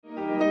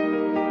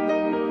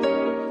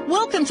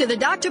Welcome to the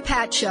Dr.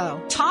 Pat Show.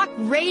 Talk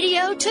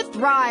radio to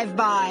thrive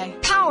by.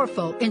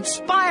 Powerful,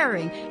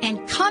 inspiring,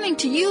 and coming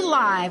to you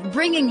live,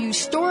 bringing you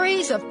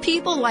stories of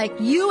people like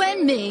you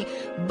and me,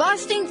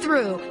 busting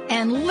through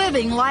and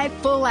living life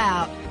full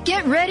out.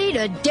 Get ready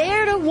to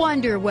dare to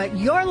wonder what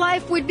your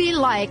life would be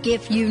like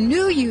if you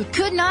knew you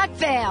could not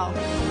fail.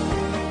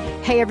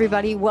 Hey,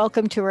 everybody.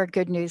 Welcome to our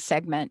good news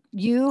segment.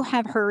 You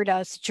have heard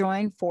us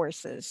join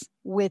forces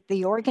with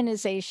the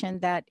organization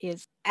that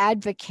is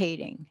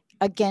advocating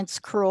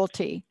against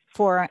cruelty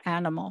for our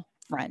animal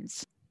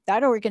friends.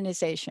 That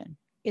organization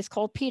is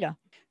called PETA,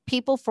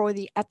 People for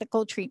the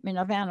Ethical Treatment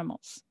of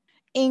Animals.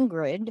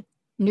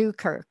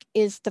 Ingrid-Newkirk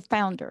is the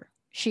founder.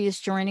 She is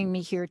joining me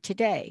here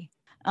today.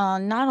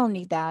 Not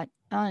only that,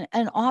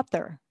 an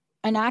author,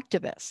 an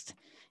activist.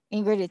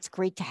 Ingrid, it's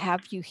great to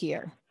have you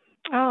here.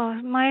 Oh,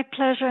 my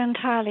pleasure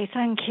entirely.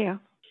 Thank you.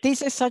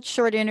 These are such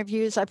short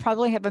interviews. I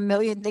probably have a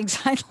million things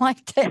I'd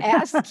like to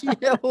ask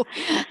you.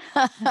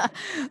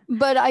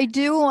 But I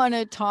do want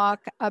to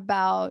talk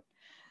about,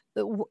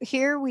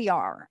 here we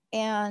are,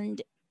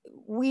 and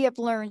we have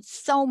learned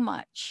so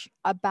much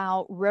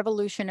about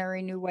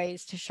revolutionary new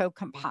ways to show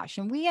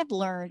compassion. We have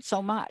learned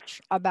so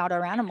much about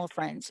our animal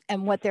friends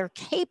and what they're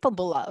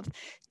capable of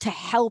to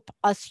help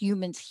us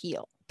humans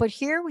heal. But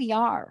here we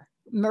are,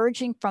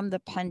 emerging from the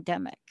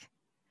pandemic.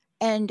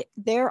 And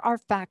there are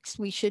facts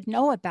we should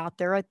know about.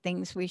 There are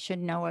things we should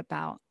know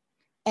about.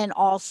 And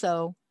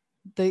also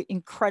the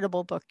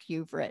incredible book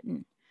you've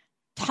written.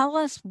 Tell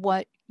us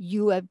what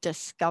you have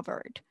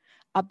discovered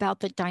about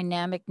the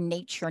dynamic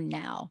nature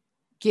now,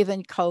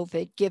 given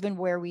COVID, given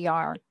where we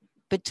are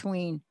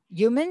between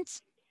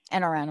humans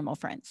and our animal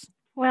friends.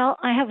 Well,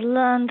 I have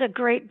learned a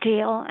great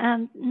deal,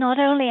 and not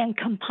only in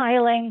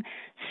compiling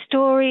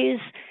stories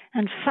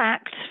and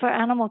facts for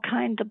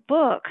Animalkind, the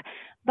book,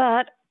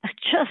 but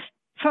just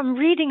from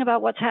reading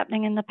about what's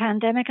happening in the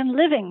pandemic and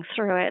living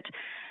through it.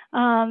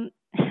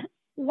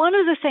 One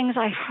of the things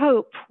I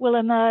hope will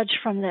emerge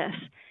from this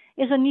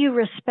is a new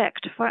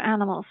respect for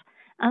animals.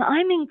 And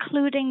I'm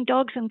including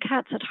dogs and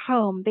cats at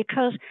home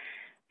because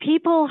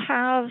people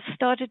have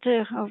started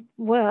to, or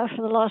were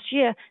for the last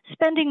year,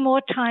 spending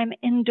more time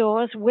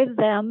indoors with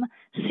them,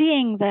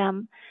 seeing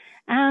them.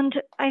 And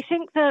I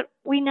think that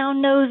we now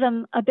know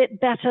them a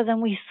bit better than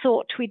we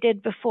thought we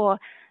did before.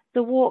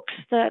 The walks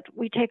that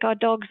we take our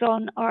dogs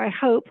on are, I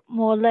hope,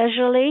 more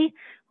leisurely.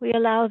 We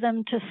allow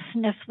them to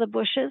sniff the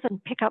bushes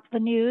and pick up the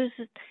news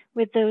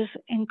with those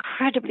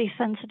incredibly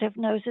sensitive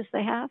noses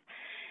they have.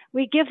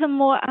 We give them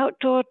more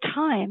outdoor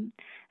time.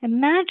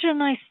 Imagine,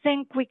 I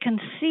think, we can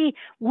see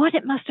what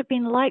it must have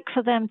been like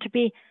for them to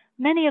be,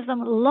 many of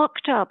them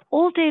locked up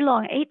all day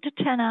long, 8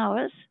 to 10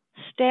 hours,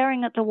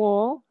 staring at the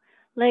wall,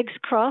 legs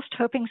crossed,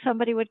 hoping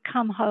somebody would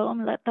come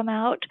home, let them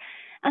out.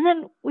 And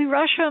then we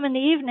rush home in the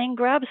evening,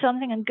 grab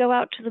something and go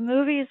out to the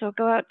movies or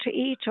go out to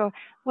eat or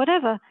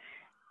whatever.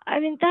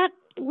 I mean, that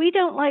we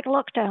don't like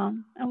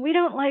lockdown and we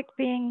don't like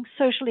being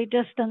socially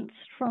distanced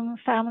from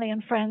family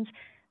and friends.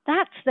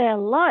 That's their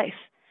life.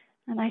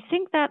 And I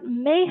think that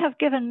may have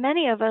given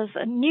many of us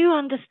a new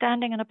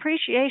understanding and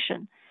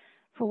appreciation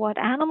for what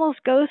animals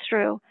go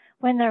through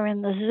when they're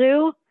in the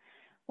zoo,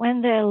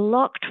 when they're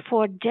locked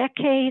for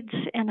decades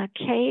in a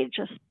cage,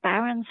 a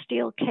barren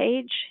steel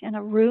cage, in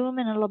a room,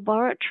 in a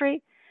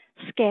laboratory,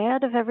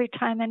 scared of every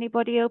time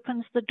anybody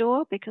opens the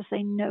door because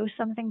they know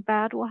something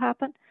bad will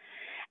happen.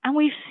 And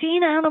we've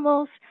seen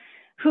animals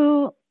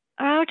who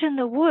are out in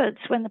the woods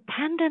when the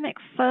pandemic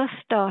first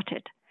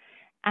started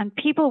and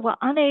people were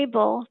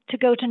unable to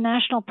go to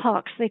national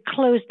parks. They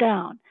closed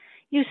down.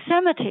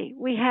 Yosemite,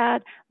 we had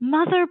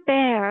mother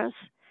bears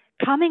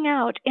coming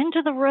out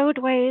into the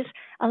roadways,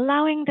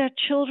 allowing their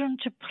children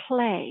to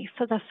play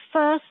for the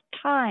first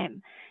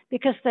time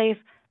because they've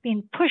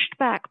been pushed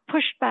back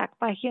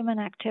by human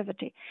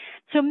activity.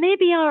 So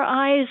maybe our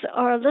eyes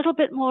are a little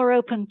bit more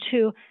open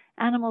to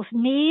animals'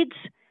 needs,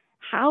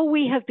 how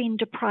we have been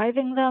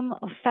depriving them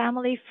of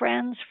family,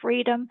 friends,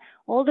 freedom,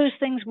 all those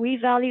things we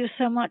value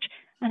so much,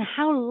 and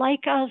how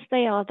like us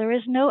they are. There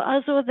is no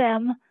us or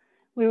them.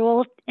 We're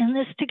all in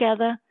this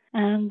together,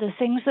 and the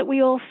things that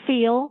we all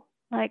feel,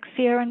 like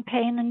fear and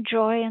pain and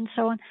joy and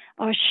so on,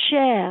 are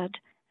shared.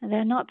 And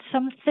they're not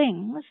some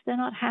things. They're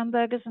not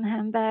hamburgers and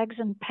handbags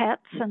and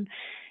pets and,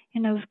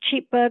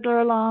 cheap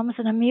burglar alarms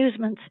and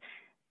amusements.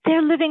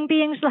 They're living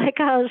beings like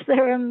us.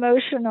 They're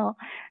emotional.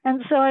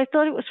 And so I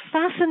thought it was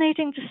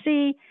fascinating to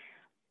see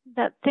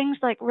that things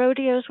like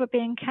rodeos were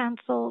being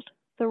canceled.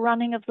 The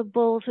running of the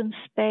bulls in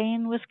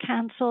Spain was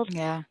canceled.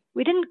 Yeah.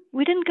 We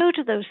didn't go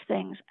to those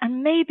things.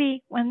 And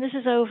maybe when this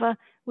is over,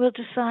 we'll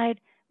decide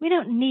we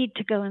don't need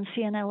to go and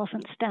see an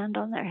elephant stand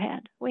on their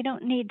head. We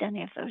don't need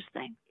any of those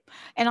things.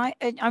 And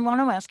I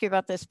want to ask you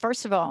about this.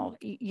 First of all,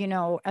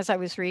 as I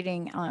was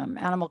reading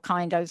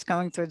Animalkind, I was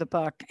going through the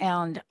book,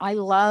 and I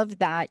love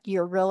that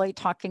you're really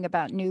talking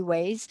about new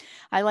ways.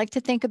 I like to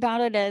think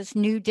about it as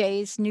new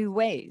days, new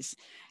ways.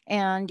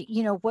 And,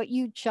 what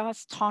you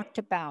just talked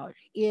about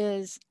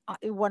is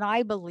what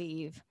I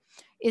believe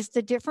is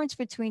the difference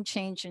between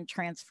change and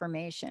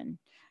transformation.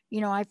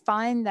 I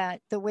find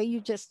that the way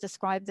you just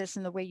described this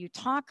and the way you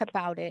talk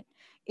about it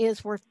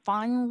is we're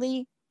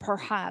finally,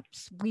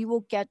 perhaps we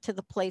will get to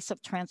the place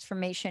of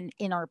transformation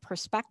in our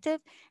perspective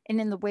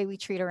and in the way we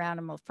treat our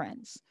animal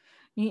friends.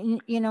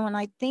 And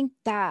I think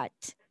that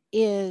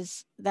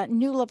is that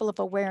new level of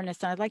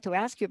awareness. And I'd like to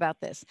ask you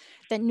about this.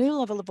 That new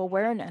level of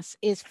awareness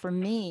is, for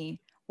me,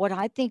 what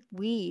I think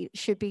we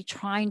should be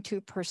trying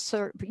to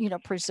preserve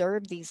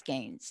these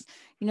gains,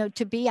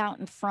 to be out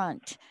in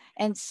front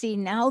and see,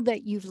 now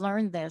that you've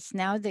learned this,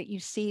 now that you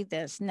see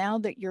this, now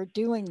that you're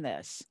doing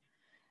this,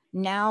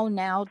 now,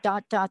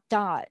 dot, dot,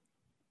 dot.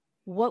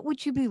 What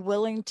would you be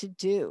willing to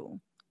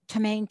do to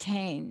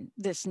maintain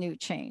this new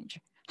change?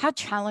 How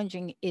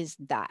challenging is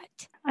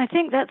that? I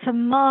think that's a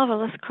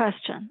marvelous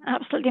question,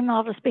 absolutely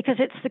marvelous, because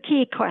it's the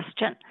key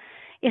question,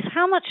 is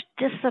how much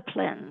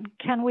discipline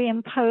can we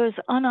impose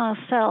on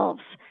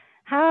ourselves?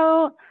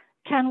 How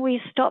can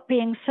we stop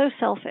being so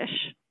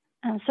selfish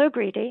and so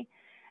greedy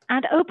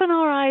and open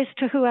our eyes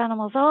to who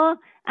animals are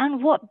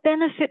and what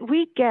benefit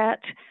we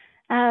get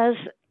as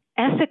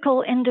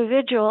ethical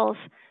individuals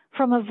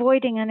from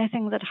avoiding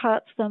anything that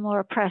hurts them or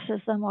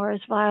oppresses them or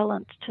is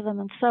violent to them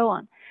and so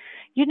on?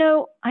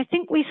 I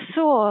think we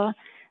saw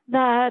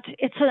that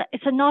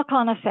it's a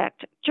knock-on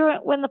effect.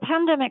 When the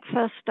pandemic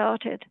first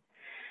started,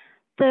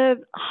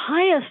 the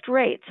highest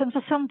rates, and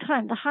for some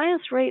time, the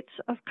highest rates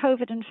of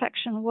COVID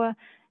infection were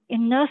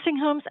in nursing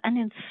homes and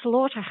in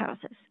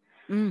slaughterhouses.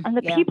 And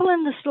the people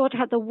in the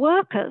slaughterhouse, the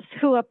workers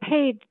who are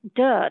paid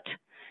dirt,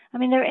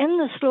 they're in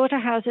the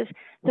slaughterhouses.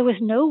 There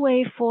was no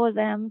way for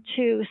them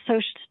to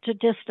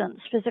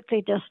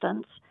physically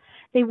distance.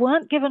 They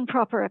weren't given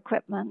proper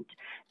equipment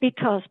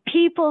because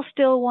people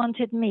still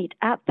wanted meat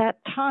at that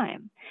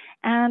time.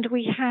 And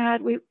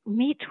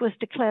meat was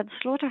declared,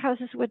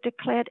 slaughterhouses were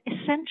declared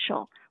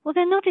essential. Well,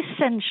 they're not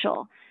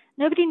essential.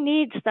 Nobody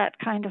needs that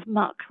kind of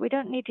muck. We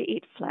don't need to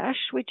eat flesh.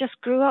 We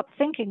just grew up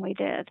thinking we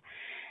did.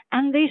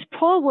 And these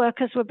poor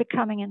workers were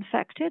becoming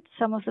infected.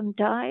 Some of them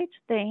died.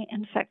 They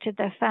infected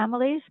their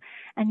families.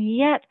 And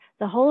yet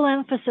the whole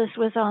emphasis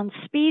was on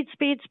speed,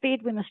 speed,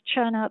 speed. We must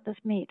churn out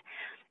this meat.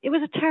 It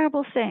was a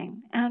terrible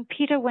thing. And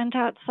Peter went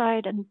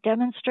outside and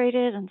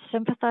demonstrated and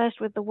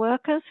sympathized with the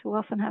workers who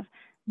often have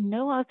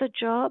no other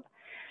job.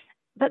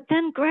 But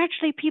then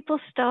gradually people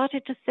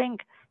started to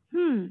think,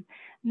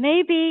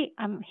 maybe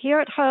I'm here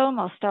at home,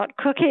 I'll start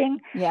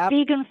cooking. Yep.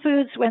 Vegan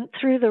foods went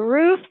through the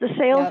roof, the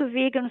sales of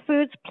vegan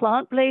foods,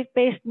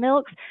 plant-based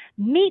milks.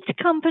 Meat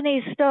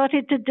companies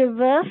started to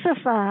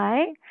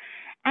diversify.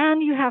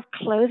 And you have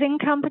clothing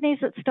companies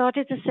that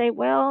started to say,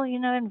 well,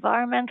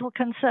 environmental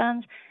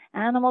concerns,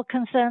 animal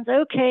concerns,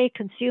 okay,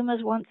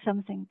 consumers want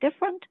something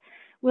different.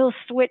 We'll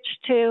switch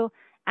to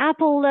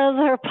apple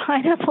leather,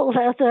 pineapple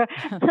leather,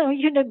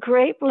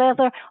 grape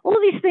leather, all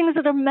these things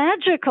that are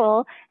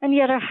magical and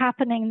yet are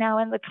happening now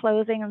in the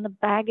clothing and the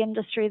bag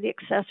industry, the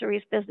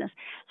accessories business.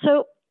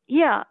 So,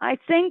 I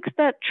think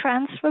that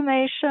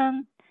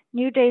transformation,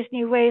 new days,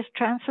 new ways,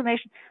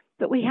 transformation,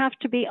 but we have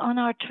to be on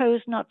our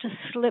toes not to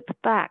slip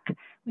back.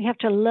 We have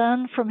to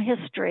learn from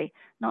history,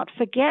 not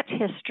forget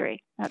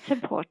history. That's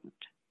important.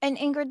 And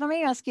Ingrid, let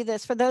me ask you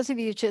this. For those of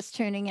you just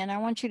tuning in, I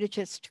want you to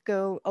just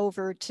go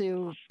over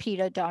to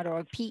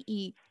PETA.org,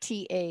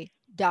 PETA.org.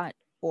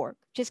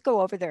 Just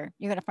go over there.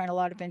 You're going to find a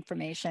lot of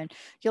information.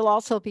 You'll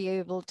also be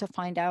able to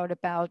find out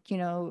about,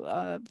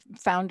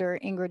 founder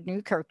Ingrid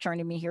Newkirk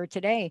joining me here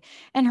today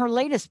and her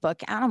latest book,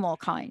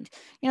 Animalkind.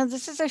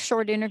 This is a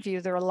short interview.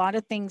 There are a lot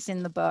of things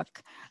in the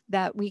book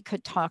that we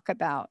could talk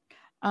about.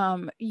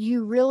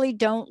 You really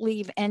don't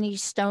leave any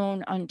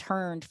stone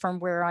unturned from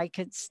where I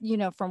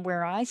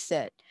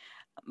sit.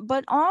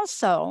 But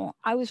also,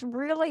 I was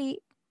really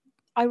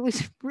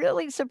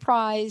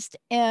surprised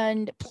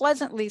and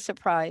pleasantly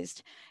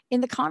surprised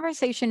in the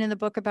conversation in the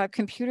book about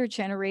computer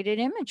generated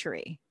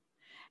imagery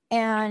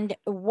and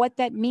what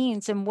that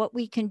means and what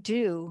we can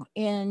do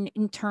in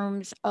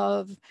terms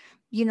of,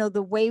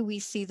 the way we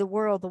see the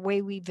world, the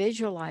way we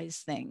visualize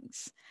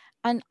things.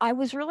 And I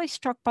was really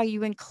struck by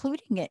you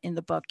including it in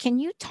the book. Can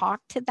you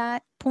talk to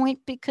that point?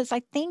 Because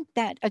I think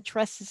that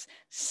addresses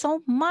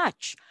so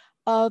much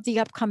of the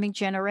upcoming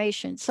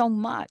generation, so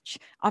much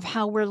of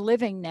how we're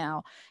living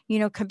now,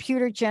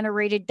 computer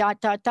generated ...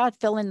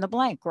 fill in the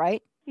blank,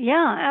 right?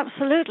 Yeah,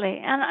 absolutely.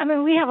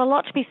 And we have a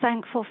lot to be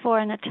thankful for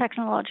in a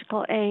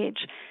technological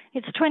age.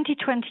 It's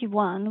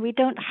 2021. We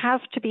don't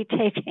have to be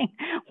taking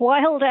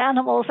wild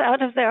animals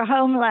out of their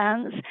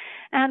homelands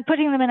and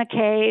putting them in a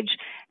cage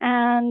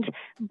and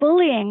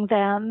bullying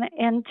them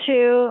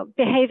into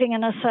behaving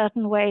in a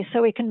certain way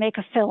so we can make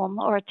a film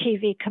or a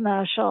TV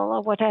commercial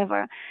or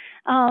whatever.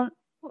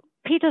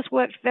 Peter's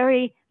worked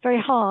very, very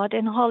hard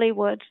in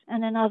Hollywood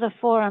and in other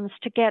forums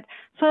to get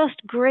first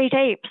great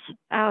apes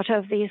out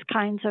of these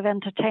kinds of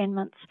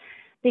entertainments.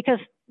 Because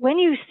when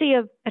you see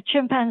a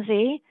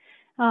chimpanzee,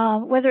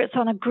 whether it's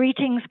on a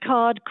greetings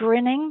card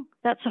grinning,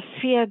 that's a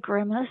fear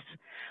grimace,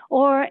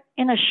 or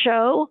in a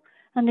show,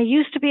 and there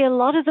used to be a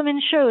lot of them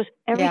in shows,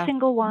 every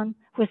single one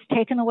was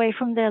taken away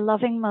from their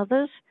loving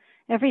mothers.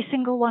 Every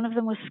single one of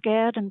them was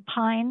scared and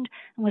pined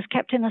and was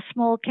kept in a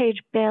small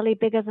cage barely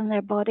bigger than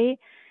their body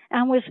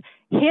and was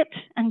hit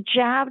and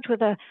jabbed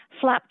with a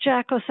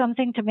flapjack or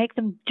something to make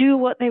them do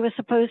what they were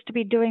supposed to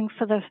be doing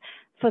for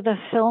the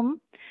film.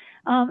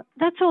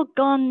 That's all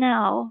gone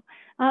now.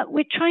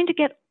 We're trying to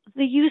get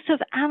the use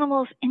of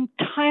animals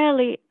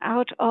entirely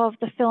out of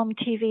the film,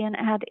 TV, and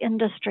ad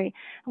industry.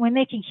 And we're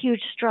making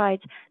huge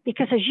strides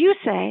because, as you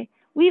say,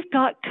 we've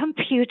got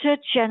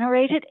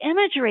computer-generated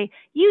imagery.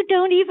 You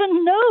don't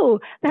even know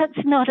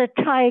that's not a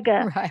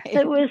tiger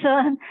that was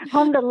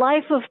on the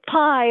Life of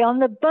Pi on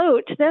the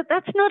boat.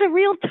 That's not a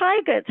real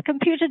tiger. It's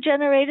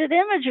computer-generated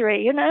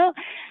imagery, you know?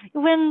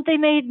 When they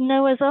made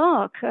Noah's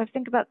Ark, I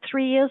think about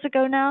 3 years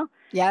ago now,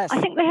 yes,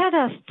 I think they had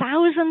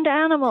 1,000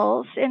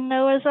 animals in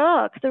Noah's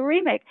Ark, the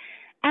remake.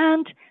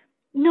 And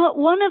not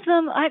one of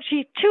them,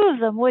 actually 2 of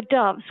them were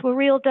doves, were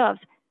real doves.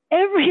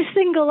 Every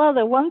single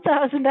other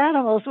 1,000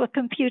 animals were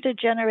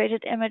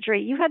computer-generated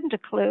imagery. You hadn't a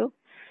clue.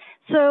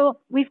 So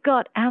we've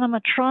got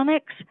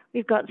animatronics,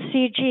 we've got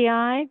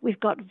CGI, we've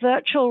got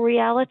virtual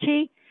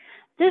reality.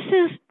 This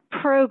is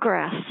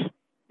progress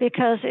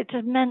because it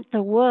has meant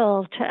the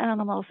world to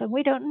animals, and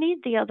we don't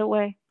need the other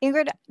way.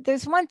 Ingrid,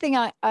 there's one thing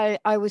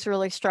I was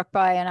really struck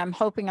by, and I'm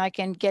hoping I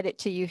can get it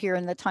to you here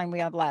in the time we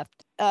have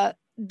left.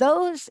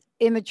 Those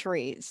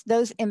images,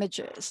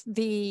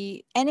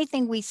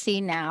 anything we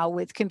see now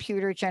with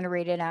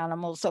computer-generated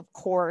animals, of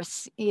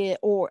course,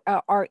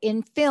 are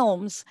in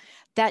films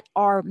that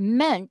are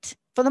meant,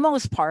 for the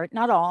most part,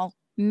 not all,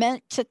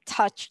 meant to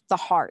touch the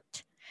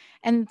heart.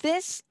 And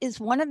this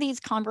is one of these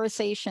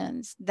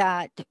conversations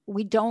that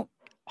we don't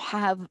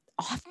have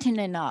often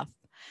enough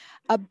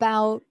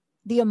about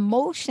the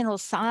emotional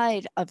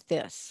side of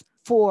this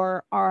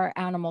for our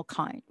animal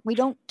kind. We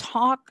don't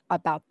talk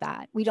about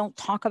that. We don't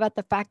talk about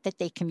the fact that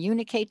they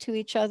communicate to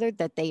each other,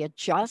 that they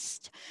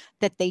adjust,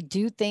 that they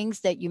do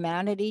things that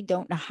humanity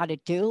don't know how to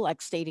do,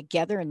 like stay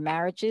together in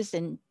marriages.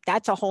 And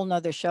that's a whole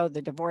nother show,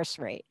 the divorce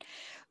rate.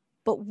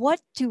 But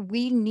what do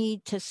we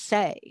need to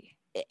say,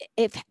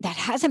 if that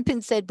hasn't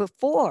been said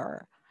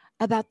before,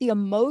 about the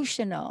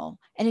emotional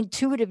and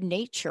intuitive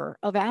nature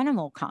of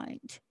animal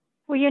kind?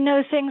 Well, you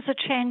know, things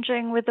are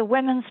changing with the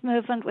women's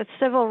movement, with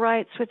civil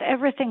rights, with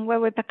everything, where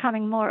we're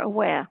becoming more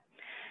aware.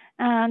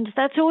 And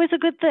that's always a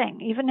good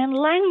thing. Even in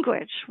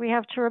language, we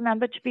have to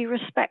remember to be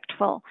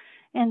respectful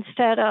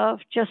instead of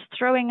just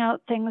throwing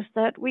out things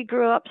that we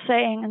grew up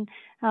saying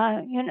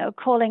and,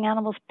 calling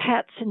animals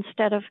pets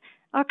instead of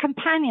our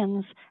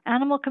companions,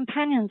 animal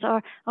companions,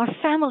 our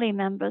family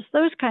members,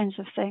 those kinds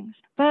of things.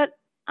 But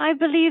I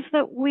believe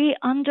that we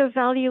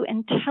undervalue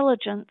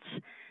intelligence,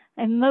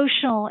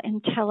 emotional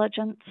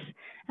intelligence,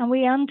 and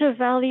we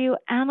undervalue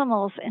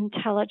animals'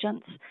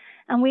 intelligence,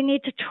 and we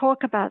need to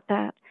talk about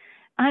that.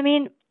 I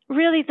mean,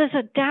 really, there's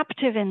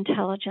adaptive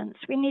intelligence.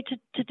 We need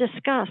to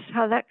discuss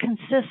how that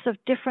consists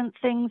of different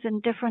things in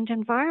different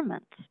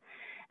environments,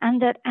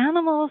 and that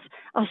animals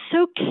are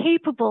so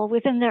capable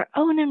within their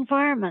own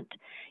environment.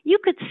 You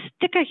could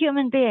stick a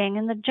human being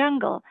in the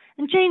jungle,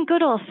 and Jane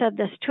Goodall said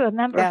this to a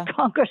member of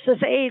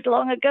Congress's aide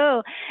long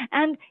ago,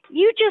 and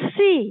you just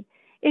see,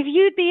 if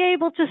you'd be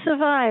able to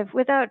survive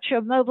without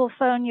your mobile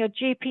phone, your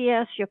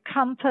GPS, your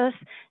compass,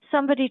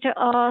 somebody to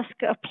ask,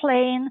 a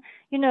plane,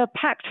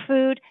 packed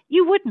food,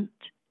 you wouldn't.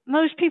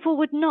 Most people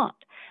would not,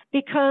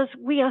 because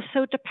we are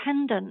so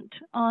dependent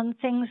on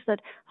things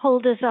that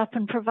hold us up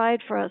and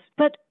provide for us.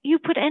 But you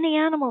put any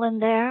animal in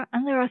there,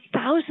 and there are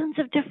thousands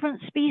of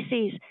different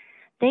species.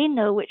 They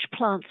know which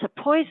plants are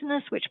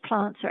poisonous, which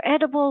plants are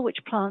edible,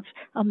 which plants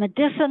are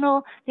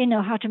medicinal. They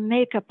know how to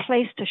make a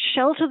place to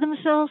shelter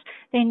themselves.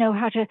 They know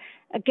how to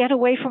get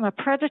away from a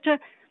predator.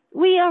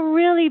 We are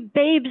really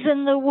babes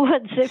in the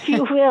woods, if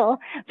you will,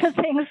 for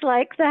things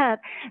like that.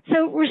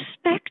 So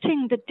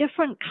respecting the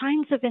different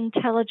kinds of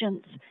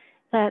intelligence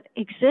that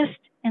exist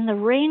in the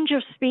range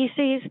of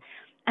species,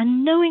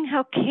 and knowing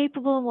how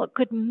capable and what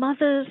good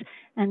mothers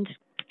and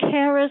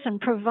carers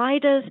and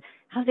providers,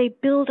 how they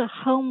build a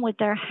home with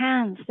their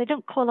hands. They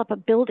don't call up a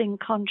building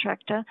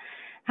contractor.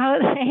 How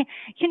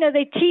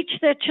they teach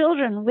their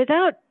children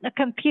without a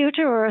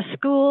computer or a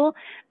school,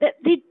 that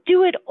they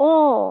do it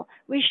all.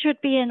 We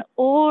should be in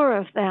awe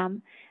of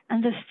them.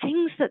 And the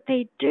things that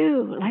they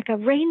do, like a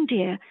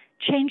reindeer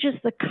changes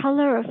the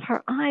color of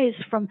her eyes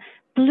from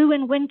blue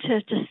in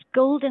winter to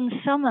gold in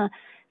summer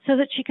so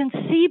that she can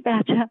see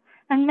better,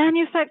 and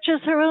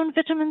manufactures her own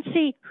vitamin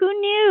C. Who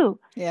knew?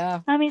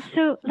 Yeah. I mean,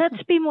 so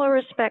let's be more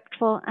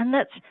respectful, and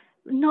let's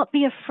not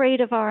be afraid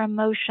of our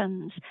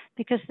emotions,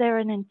 because they're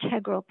an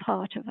integral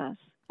part of us.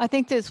 I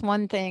think there's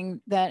one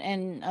thing that,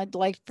 and I'd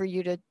like for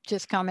you to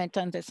just comment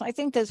on this. I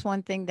think there's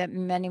one thing that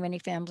many, many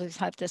families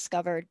have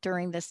discovered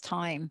during this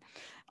time.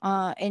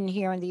 And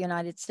here in the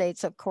United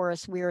States, of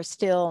course, we are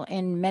still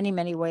in many,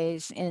 many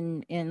ways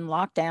in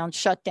lockdown,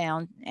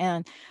 shutdown.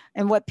 And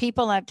what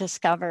people have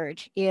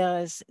discovered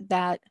is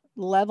that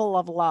level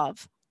of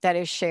love that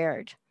is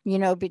shared,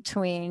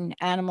 between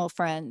animal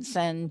friends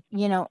and,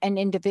 and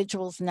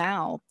individuals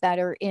now that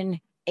are in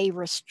a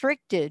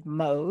restricted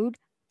mode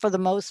for the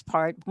most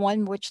part,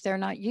 one which they're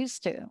not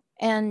used to.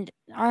 And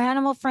our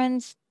animal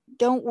friends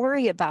don't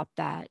worry about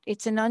that.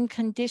 It's an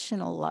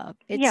unconditional love.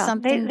 It's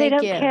something they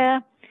don't give.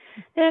 care.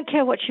 They don't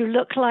care what you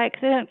look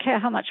like. They don't care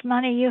how much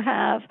money you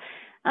have.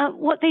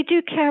 What they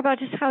do care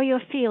about is how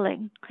you're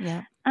feeling.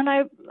 Yeah.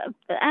 And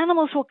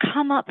animals will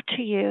come up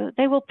to you.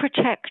 They will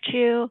protect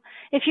you.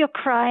 If you're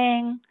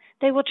crying,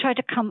 they will try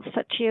to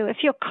comfort you.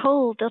 If you're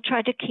cold, they'll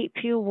try to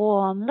keep you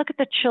warm. Look at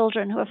the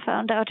children who are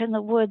found out in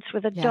the woods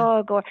with a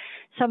dog or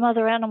some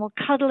other animal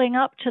cuddling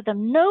up to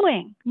them,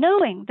 knowing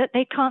that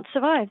they can't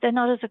survive. They're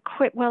not as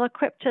well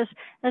equipped as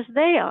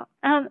they are.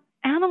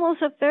 Animals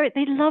are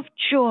they love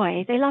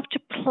joy. They love to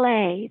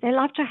play. They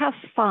love to have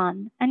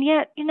fun. And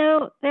yet,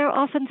 they're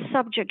often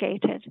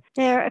subjugated.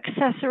 They're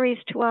accessories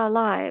to our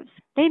lives.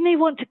 They may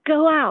want to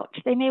go out.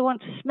 They may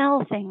want to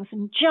smell things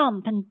and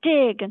jump and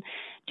dig and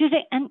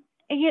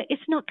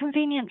it's not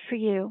convenient for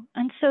you.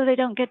 And so they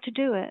don't get to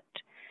do it.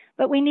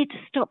 But we need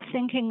to stop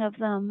thinking of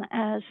them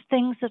as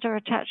things that are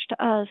attached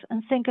to us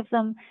and think of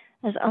them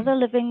as other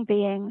living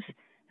beings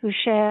who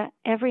share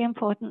every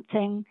important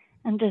thing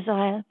and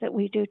desire that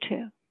we do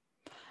too.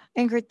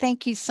 Ingrid,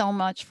 thank you so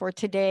much for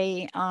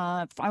today.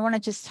 I want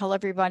to just tell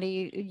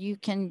everybody, you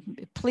can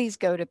please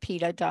go to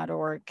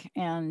PETA.org,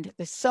 and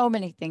there's so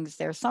many things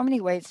there, so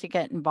many ways to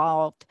get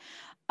involved.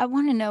 I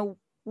want to know,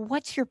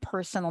 what's your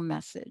personal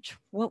message?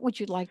 What would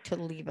you like to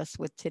leave us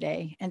with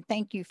today? And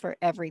thank you for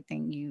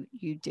everything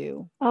you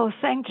do. Oh,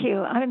 thank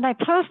you. My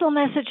personal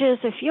message is,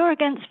 if you're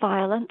against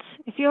violence,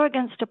 if you're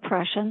against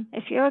oppression,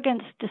 if you're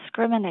against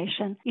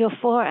discrimination, you're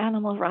for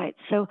animal rights.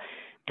 So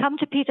come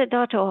to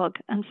PETA.org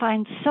and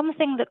find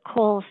something that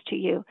calls to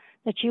you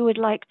that you would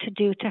like to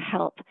do to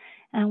help,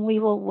 and we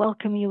will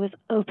welcome you with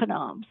open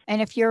arms.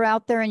 And if you're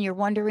out there and you're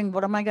wondering,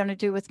 what am I going to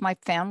do with my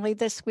family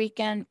this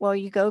weekend? Well,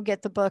 you go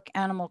get the book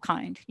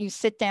Animalkind. You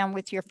sit down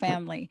with your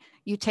family.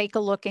 You take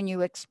a look and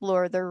you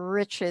explore the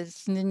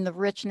riches and the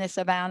richness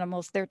of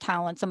animals, their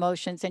talents,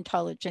 emotions,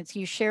 intelligence.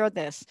 You share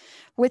this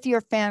with your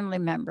family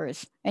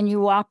members, and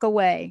you walk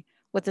away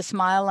with a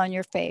smile on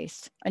your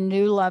face, a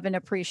new love and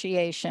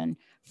appreciation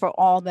for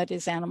all that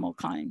is animal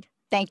kind.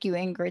 Thank you,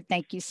 Ingrid.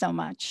 Thank you so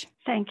much.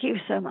 Thank you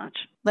so much.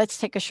 Let's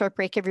take a short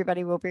break,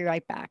 everybody. We'll be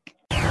right back.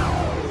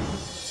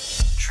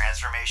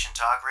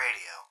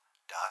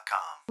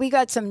 TransformationTalkRadio.com. We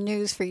got some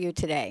news for you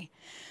today.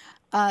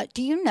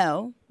 Do you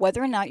know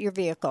whether or not your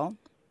vehicle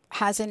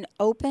has an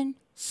open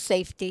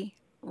safety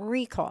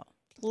recall?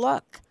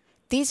 Look,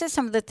 these are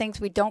some of the things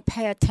we don't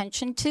pay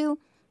attention to,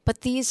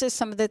 but these are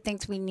some of the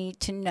things we need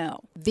to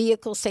know.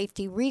 Vehicle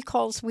Safety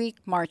Recalls Week,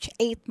 March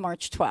 8th,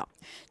 March 12th.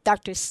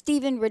 Dr.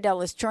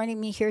 Recall-Ridella is joining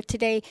me here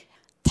today.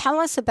 Tell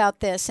us about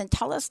this and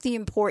tell us the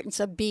importance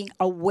of being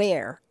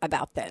aware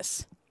about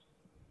this.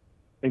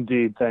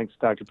 Indeed. Thanks,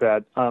 Dr.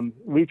 Pat.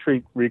 We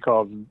treat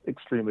recalls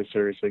extremely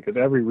seriously because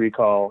every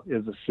recall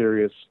is a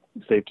serious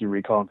safety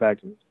recall. In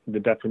fact, the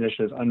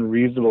definition is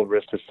unreasonable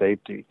risk to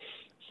safety.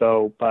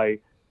 So by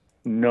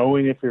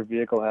knowing if your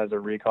vehicle has a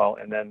recall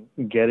and then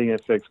getting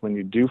it fixed when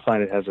you do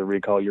find it has a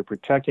recall, you're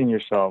protecting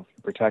yourself,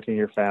 protecting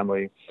your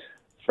family,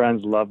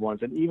 friends, loved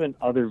ones, and even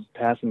other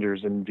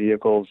passengers in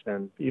vehicles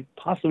and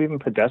possibly even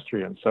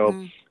pedestrians. So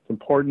it's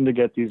important to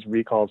get these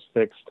recalls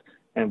fixed.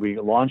 And we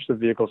launch the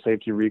Vehicle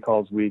Safety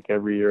Recalls Week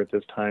every year at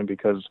this time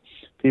because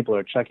people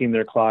are checking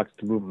their clocks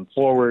to move them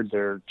forward.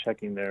 They're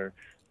checking their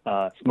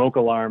smoke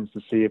alarms to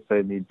see if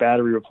they need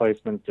battery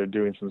replacements. They're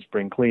doing some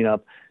spring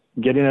cleanup.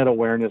 Getting that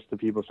awareness to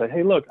people, say,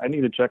 hey, look, I need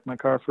to check my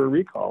car for a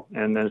recall.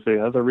 And then if it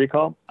has a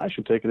recall, I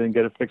should take it and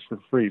get it fixed for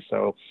free.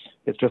 So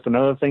it's just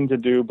another thing to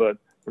do, but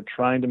we're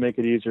trying to make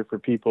it easier for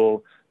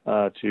people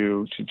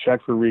to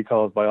check for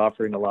recalls by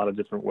offering a lot of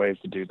different ways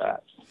to do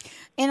that.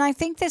 And I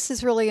think this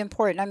is really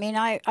important. I mean,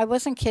 I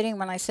wasn't kidding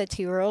when I said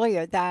to you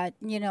earlier that,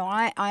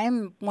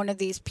 I'm one of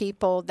these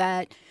people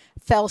that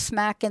fell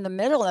smack in the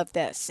middle of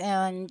this.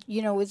 And,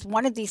 it was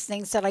one of these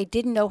things that I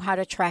didn't know how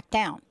to track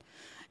down.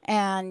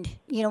 And,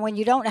 when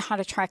you don't know how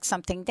to track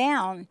something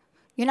down,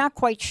 you're not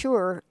quite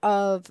sure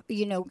of,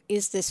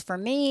 is this for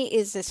me?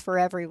 Is this for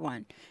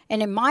everyone?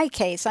 And in my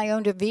case, I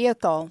owned a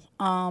vehicle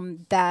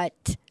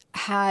that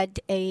had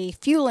a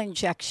fuel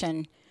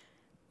injection,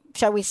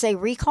 shall we say,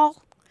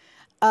 recall,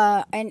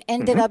 and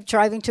ended up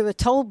driving to a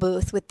toll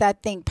booth with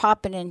that thing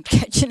popping and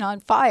catching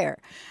on fire.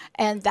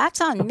 And that's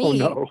on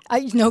me. Oh, no.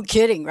 No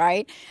kidding,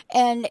 right?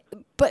 And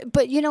but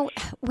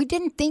we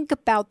didn't think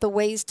about the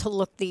ways to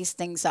look these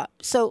things up.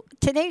 So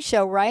today's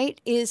show,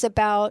 right, is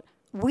about,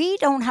 we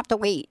don't have to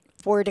wait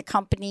for the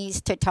companies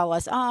to tell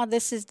us,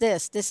 this is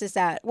this is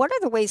that. What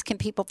other ways can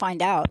people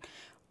find out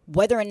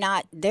whether or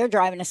not they're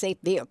driving a safe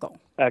vehicle?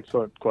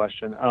 Excellent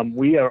question.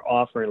 We are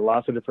offering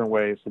lots of different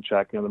ways to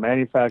check. The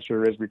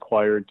manufacturer is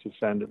required to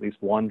send at least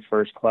one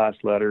first-class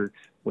letter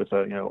with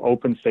a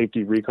open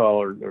safety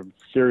recall or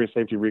serious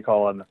safety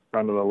recall on the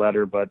front of the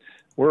letter. But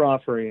we're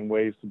offering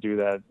ways to do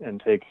that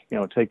and take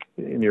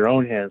in your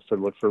own hands to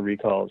look for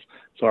recalls.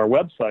 So our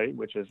website,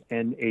 which is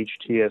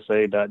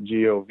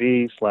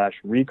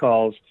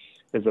nhtsa.gov/recalls,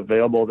 is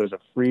available. There's a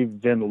free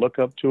VIN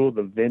lookup tool.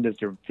 The VIN is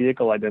your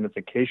vehicle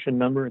identification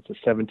number. It's a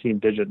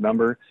 17-digit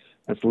number.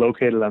 It's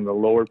located on the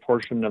lower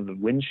portion of the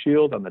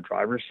windshield on the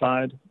driver's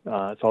side.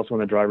 It's also on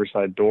the driver's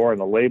side door on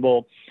the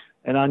label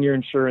and on your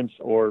insurance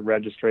or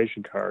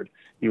registration card.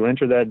 You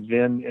enter that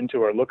VIN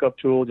into our lookup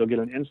tool, you'll get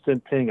an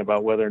instant ping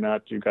about whether or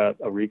not you got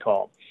a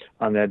recall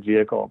on that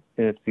vehicle.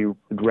 And if you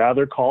would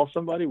rather call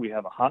somebody, we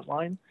have a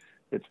hotline.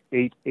 It's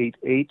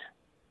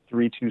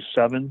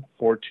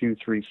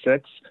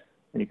 888-327-4236.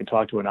 And you can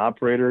talk to an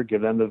operator,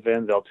 give them the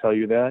VIN, they'll tell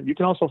you that. You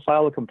can also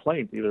file a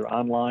complaint either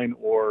online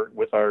or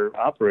with our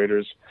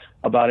operators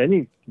about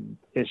any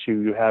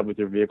issue you have with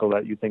your vehicle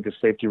that you think is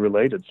safety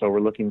related. So we're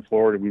looking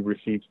forward. We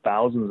receive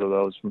thousands of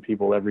those from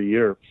people every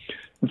year.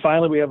 And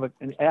finally, we have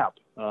an app.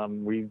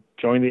 We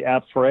joined the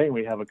app fray, and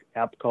we have an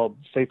app called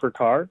Safer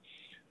Car,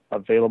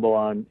 available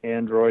on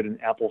Android and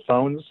Apple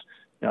phones,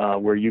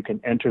 where you can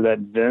enter that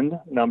VIN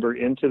number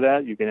into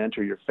that. You can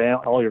enter your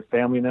all your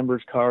family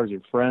members' cars,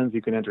 your friends.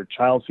 You can enter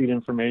child seat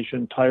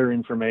information, tire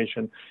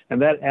information.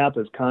 And that app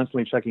is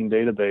constantly checking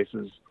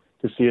databases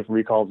to see if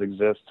recalls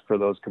exist for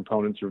those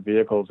components or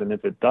vehicles. And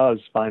if it does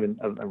find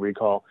a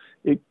recall,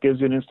 it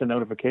gives you an instant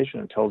notification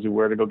and tells you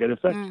where to go get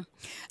it fixed.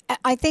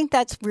 I think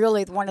that's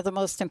really one of the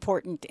most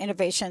important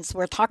innovations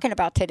we're talking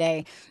about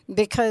today,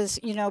 because,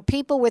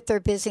 people with their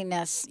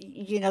busyness,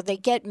 they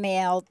get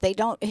mail.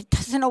 It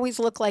doesn't always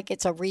look like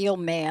it's a real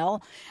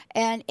mail,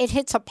 and it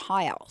hits a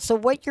pile. So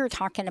what you're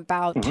talking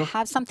about, to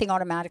have something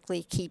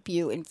automatically keep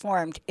you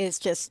informed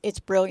is it's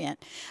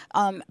brilliant.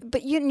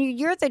 But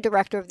you're the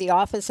director of the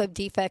Office of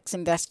Defects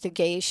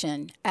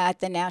Investigation at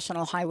the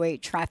National Highway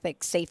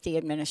Traffic Safety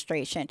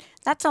Administration.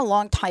 That's a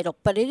long title,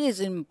 but it is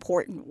an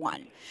important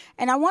one.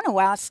 And I want to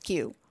ask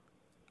you,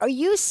 are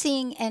you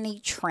seeing any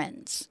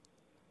trends?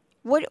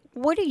 What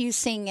are you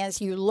seeing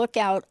as you look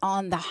out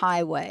on the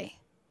highway?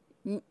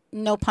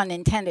 No pun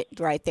intended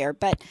right there.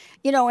 But,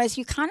 as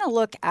you kind of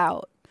look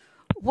out,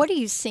 what are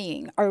you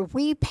seeing? Are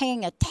we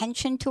paying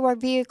attention to our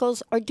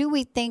vehicles, or do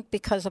we think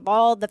because of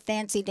all the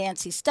fancy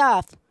dancy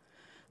stuff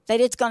that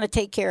it's going to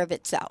take care of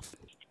itself?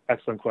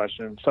 Excellent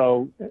question.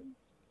 So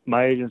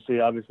my agency,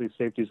 obviously,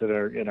 safety is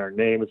in our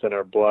name, it's in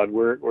our blood.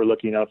 We're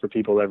looking out for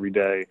people every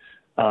day.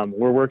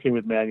 We're working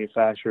with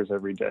manufacturers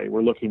every day.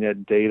 We're looking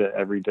at data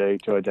every day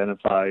to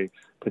identify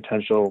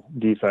potential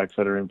defects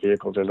that are in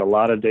vehicles. There's a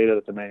lot of data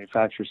that the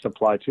manufacturers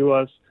supply to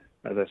us.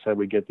 As I said,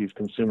 we get these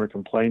consumer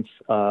complaints,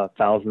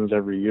 thousands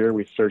every year.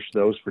 We search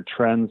those for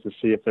trends to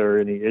see if there are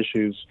any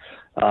issues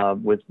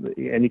with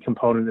any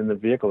component in the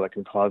vehicle that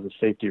can cause a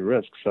safety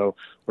risk. So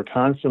we're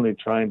constantly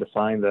trying to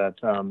find that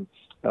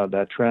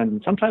trend.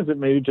 And sometimes it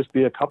may just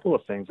be a couple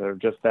of things that are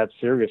just that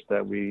serious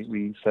that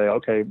we say,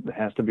 okay, it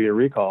has to be a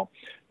recall.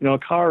 A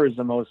car is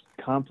the most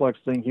complex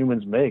thing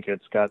humans make.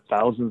 It's got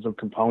thousands of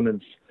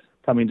components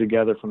coming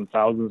together from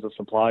thousands of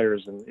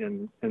suppliers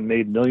and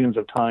made millions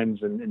of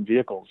times in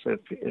vehicles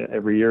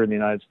every year in the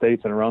United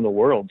States and around the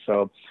world.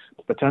 So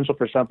the potential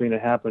for something to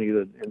happen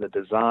either in the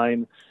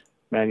design,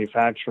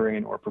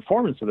 manufacturing, or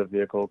performance of the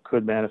vehicle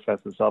could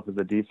manifest itself as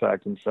a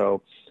defect. And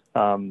so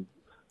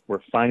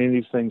we're finding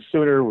these things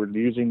sooner. We're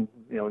using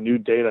new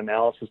data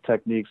analysis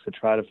techniques to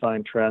try to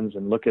find trends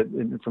and look at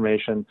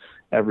information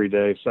every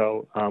day.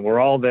 So we're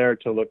all there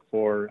to look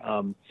for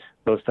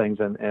those things.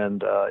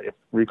 And if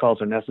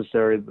recalls are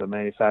necessary, the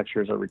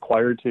manufacturers are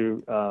required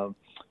to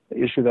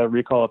issue that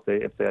recall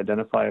if they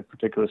identify a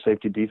particular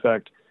safety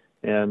defect,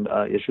 and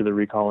issue the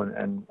recall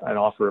and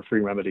offer a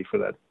free remedy for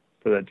that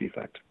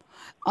defect.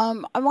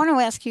 I want to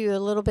ask you a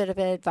little bit of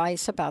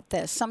advice about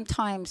this.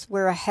 Sometimes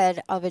we're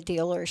ahead of a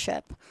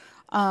dealership.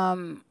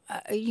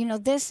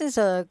 This is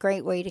a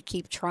great way to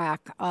keep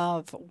track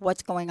of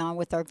what's going on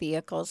with our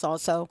vehicles,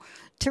 also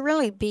to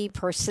really be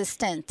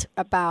persistent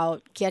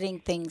about getting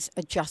things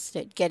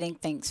adjusted, getting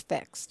things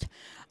fixed.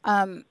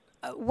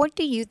 What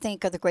do you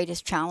think are the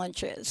greatest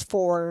challenges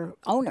for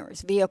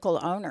vehicle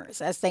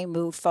owners, as they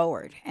move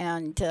forward?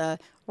 And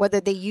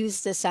whether they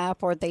use this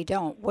app or they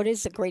don't, what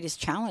is the greatest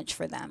challenge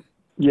for them?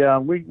 Yeah,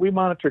 we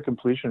monitor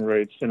completion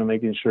rates,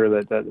 making sure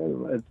that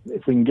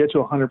if we can get to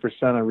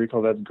 100% on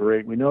recall, that's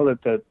great. We know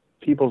that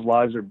people's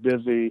lives are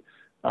busy,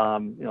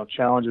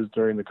 challenges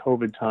during the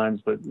COVID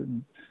times, but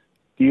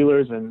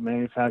dealers and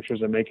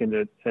manufacturers are making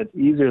it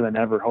easier than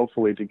ever,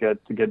 hopefully, to get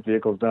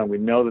vehicles done. We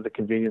know that the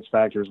convenience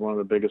factor is one of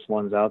the biggest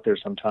ones out there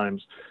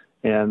sometimes,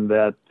 and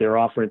that they're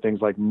offering things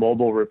like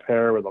mobile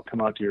repair, where they'll come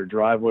out to your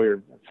driveway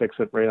or fix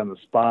it right on the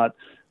spot.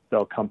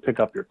 They'll come pick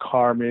up your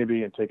car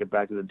maybe and take it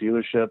back to the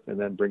dealership and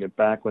then bring it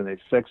back when they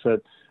fix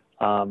it.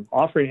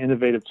 Offering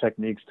innovative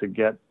techniques to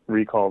get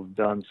recalls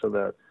done so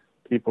that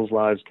people's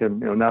lives can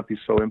not be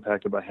so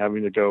impacted by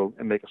having to go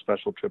and make a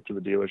special trip to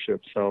the dealership.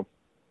 So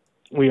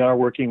we are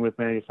working with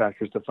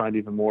manufacturers to find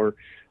even more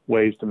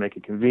ways to make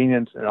it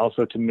convenient and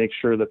also to make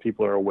sure that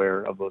people are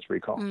aware of those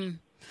recalls.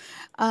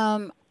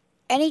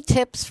 Any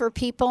tips for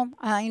people?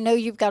 I know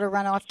you've got to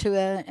run off to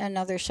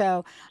another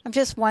show. I'm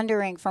just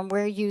wondering, from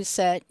where you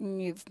sit,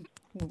 and you've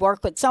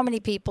worked with so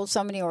many people,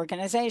 so many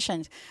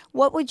organizations,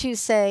 what would you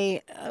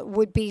say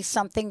would be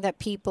something that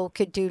people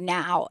could do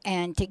now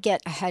and to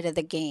get ahead of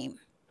the game?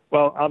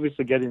 Well,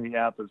 obviously, getting the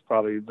app is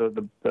probably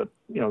the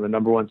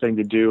number one thing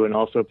to do. And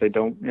also, if they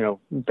don't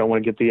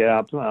want to get the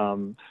app,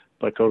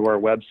 but go to our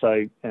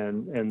website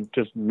and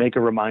just make a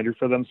reminder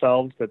for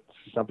themselves that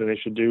it's something they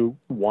should do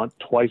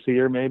twice a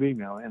year, maybe.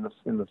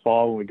 In the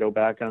fall when we go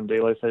back on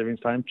daylight savings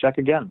time, check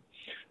again.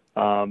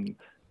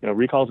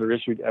 Recalls are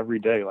issued every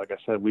day. Like I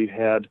said, we've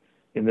had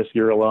in this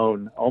year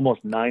alone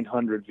almost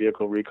 900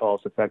 vehicle recalls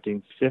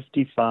affecting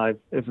 55.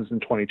 This is in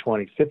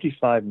 2020,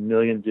 55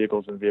 million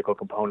vehicles and vehicle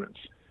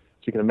components. So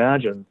you can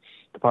imagine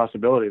the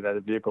possibility that a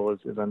vehicle is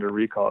under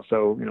recall.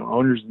 So,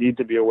 owners need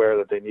to be aware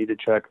that they need to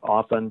check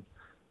often.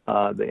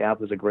 The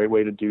app is a great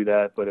way to do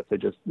that. But if they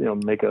just,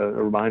 make a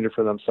reminder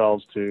for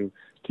themselves to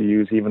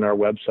use even our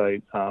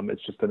website,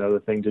 it's just another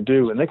thing to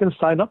do. And they can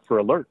sign up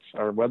for alerts.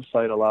 Our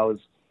website allows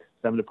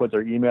them to put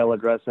their email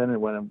address in.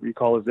 And when a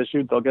recall is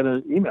issued, they'll get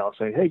an email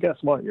saying, hey, guess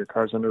what? Your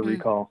car's under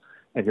recall.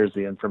 And here's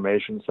the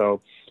information. So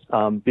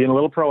being a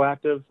little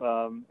proactive,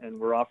 and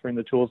we're offering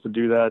the tools to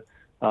do that,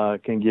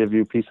 can give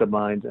you peace of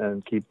mind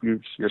and keep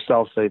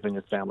yourself safe and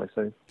your family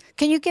safe.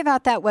 Can you give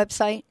out that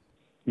website?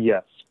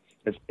 Yes.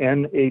 It's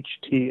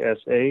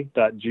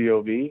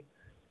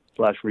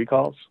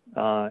nhtsa.gov/recalls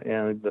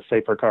and the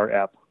Safer Car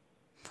app.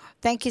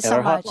 Thank you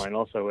so much. And our hotline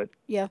also.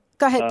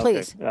 Go ahead,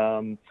 please.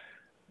 Okay.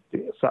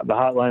 The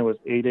hotline was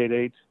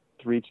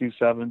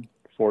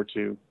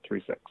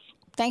 888-327-4236.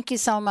 Thank you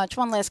so much.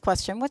 One last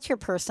question. What's your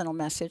personal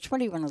message? What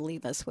do you want to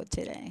leave us with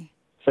today?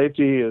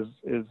 Safety is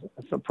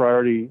a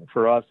priority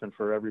for us and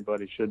for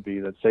everybody should be.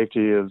 That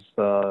safety is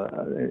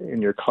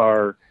in your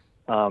car.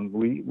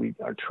 We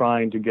are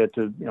trying to get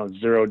to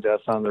 0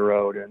 deaths on the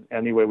road, and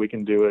any way we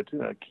can do it,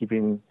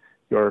 keeping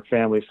your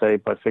family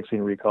safe by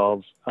fixing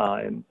recalls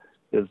and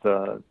is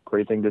a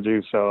great thing to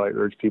do. So I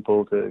urge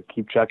people to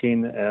keep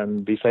checking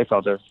and be safe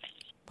out there.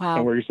 Wow.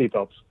 And wear your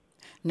seatbelts.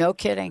 No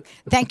kidding.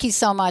 Thank you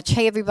so much.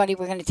 Hey, everybody,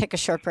 we're going to take a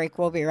short break.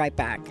 We'll be right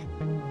back.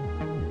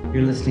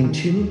 You're listening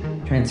to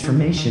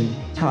Transformation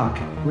Talk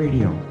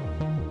Radio.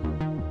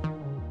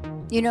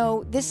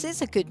 This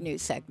is a good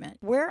news segment.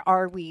 Where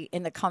are we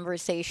in the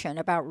conversation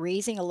about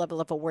raising a level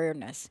of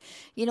awareness?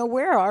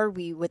 Where are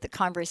we with the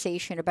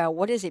conversation about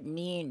what does it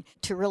mean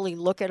to really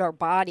look at our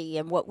body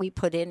and what we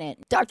put in it?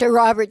 Dr.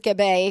 Robert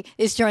Gabbay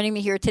is joining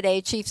me here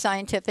today, Chief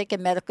Scientific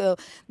and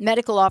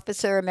Medical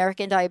Officer,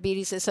 American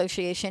Diabetes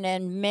Association,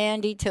 and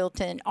Mandy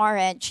Tilton,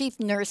 RN, Chief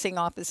Nursing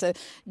Officer,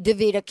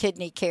 DaVita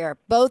Kidney Care.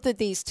 Both of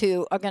these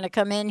two are going to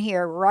come in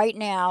here right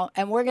now,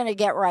 and we're going to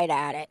get right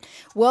at it.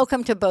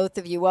 Welcome to both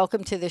of you.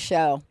 Welcome to the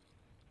show.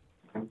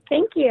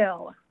 Thank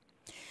you.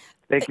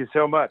 Thank you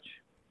so much.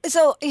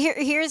 So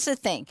here's the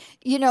thing,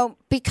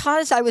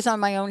 because I was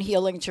on my own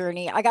healing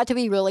journey, I got to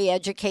be really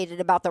educated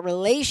about the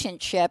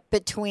relationship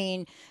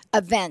between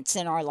events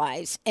in our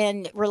lives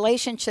and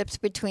relationships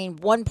between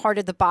one part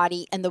of the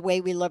body and the way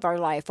we live our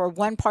life, or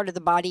one part of the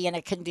body and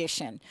a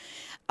condition.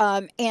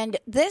 And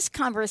this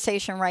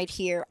conversation right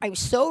here, I'm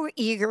so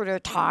eager to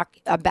talk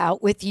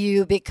about with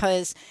you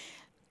because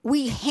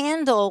we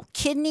handle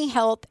kidney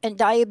health and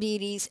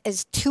diabetes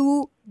as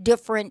two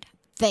different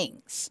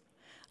things.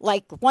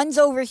 Like one's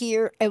over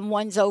here and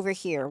one's over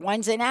here.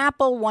 One's an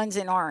apple, one's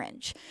an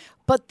orange.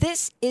 But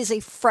this is a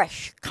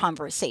fresh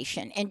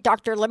conversation. And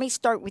Doctor, let me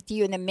start with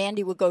you, and then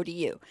Mandy will go to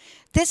you.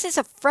 This is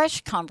a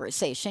fresh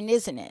conversation,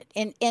 isn't it?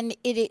 And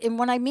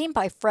what I mean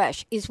by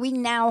fresh is we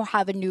now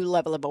have a new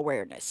level of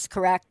awareness,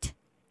 correct?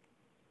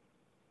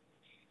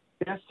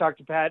 Yes,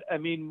 Dr. Pat. I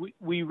mean,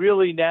 we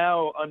really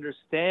now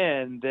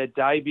understand that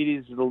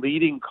diabetes is the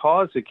leading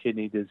cause of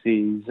kidney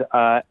disease.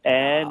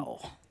 And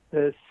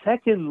the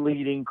second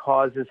leading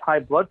cause is high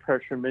blood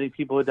pressure. Many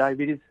people with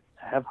diabetes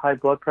have high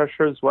blood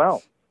pressure as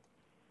well.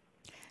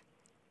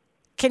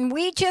 Can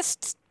we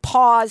just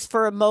pause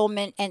for a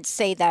moment and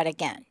say that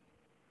again?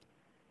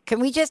 Can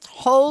we just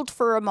hold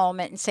for a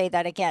moment and say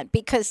that again?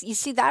 Because you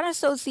see, that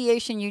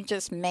association you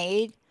just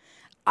made,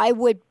 I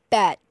would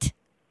bet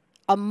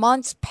a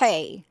month's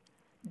pay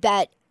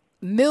that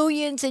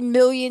millions and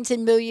millions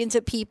and millions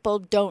of people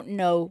don't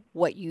know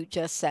what you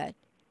just said,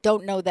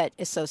 don't know that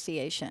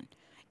association.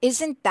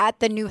 Isn't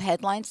that the new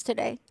headlines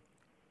today?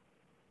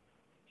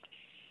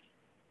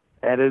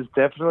 That is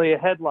definitely a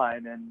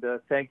headline, and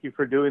thank you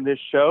for doing this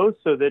show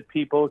so that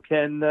people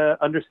can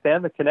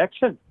understand the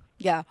connection.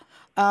 Yeah.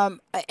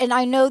 And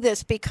I know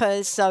this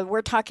because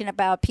we're talking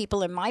about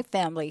people in my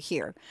family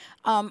here.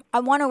 I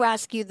want to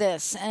ask you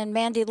this, and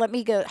Mandy, let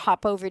me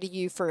hop over to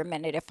you for a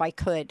minute if I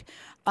could.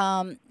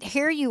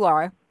 Here you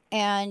are,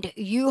 and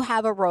you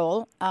have a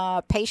role,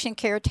 patient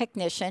care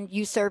technician.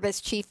 You serve as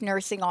chief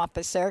nursing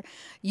officer.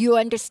 You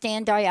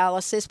understand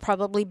dialysis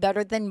probably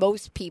better than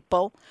most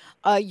people.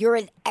 You're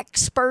an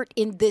expert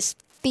in this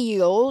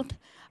field.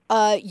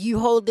 You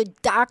hold a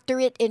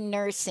doctorate in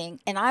nursing,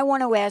 and I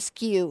want to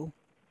ask you,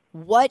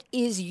 what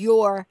is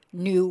your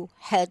new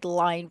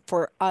headline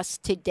for us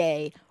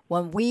today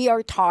when we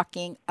are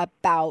talking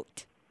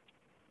about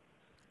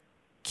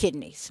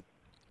kidneys?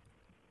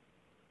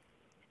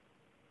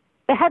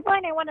 The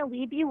headline I want to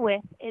leave you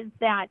with is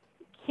that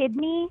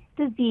kidney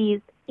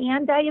disease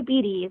and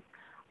diabetes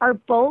are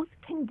both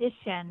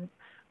conditions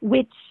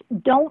which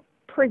don't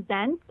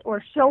present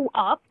or show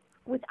up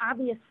with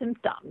obvious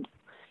symptoms.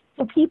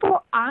 So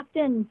people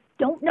often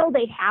don't know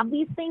they have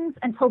these things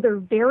until they're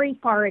very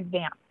far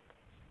advanced.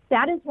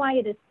 That is why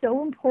it is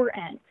so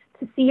important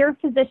to see your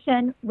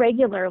physician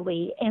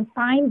regularly and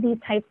find these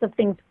types of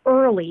things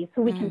early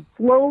so we can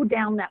slow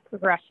down that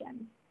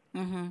progression.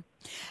 Mm-hmm.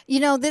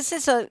 This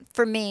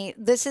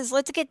is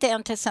let's get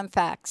down to some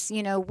facts.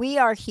 We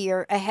are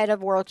here ahead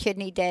of World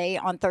Kidney Day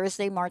on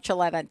Thursday, March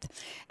 11th,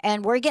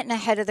 and we're getting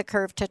ahead of the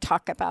curve to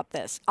talk about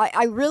this.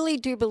 I really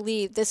do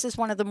believe this is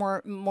one of the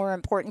more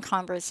important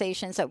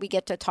conversations that we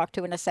get to talk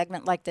to in a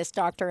segment like this,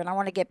 Doctor, and I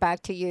want to get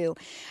back to you.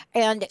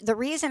 And the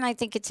reason I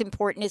think it's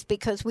important is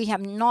because we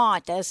have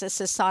not, as a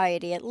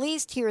society, at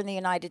least here in the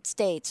United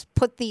States,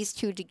 put these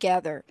two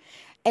together.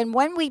 And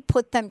when we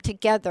put them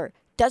together,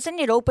 doesn't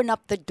it open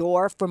up the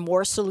door for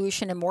more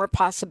solution and more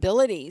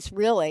possibilities,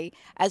 really,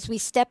 as we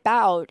step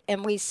out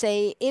and we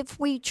say, if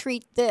we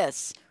treat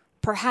this,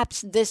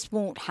 perhaps this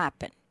won't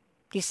happen?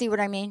 Do you see what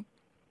I mean?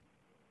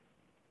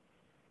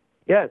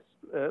 Yes.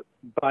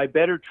 By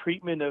better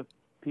treatment of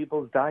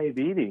people's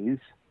diabetes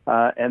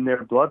and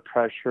their blood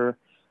pressure,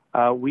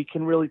 we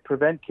can really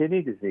prevent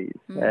kidney disease.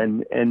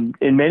 And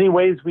in many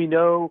ways, we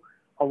know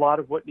a lot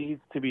of what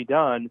needs to be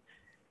done.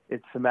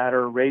 It's a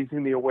matter of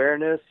raising the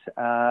awareness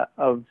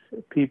of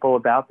people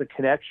about the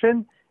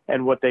connection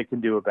and what they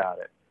can do about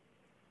it.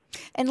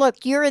 And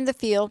look, you're in the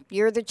field.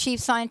 You're the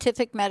Chief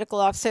Scientific Medical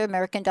Officer,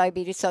 American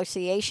Diabetes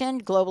Association,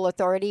 Global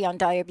Authority on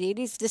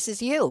Diabetes. This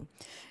is you.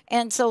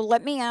 And so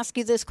let me ask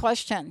you this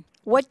question.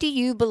 What do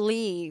you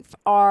believe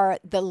are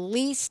the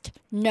least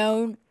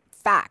known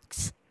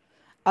facts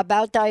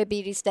about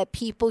diabetes that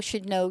people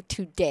should know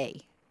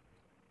today?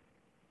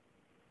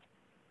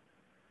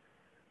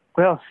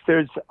 Well,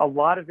 there's a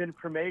lot of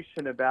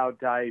information about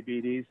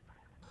diabetes.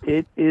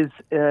 It is,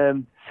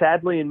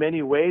 sadly, in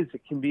many ways,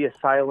 it can be a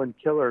silent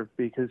killer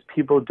because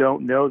people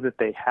don't know that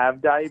they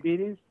have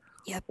diabetes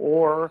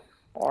or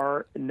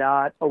are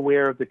not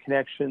aware of the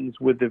connections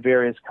with the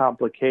various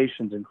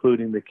complications,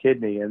 including the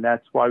kidney. And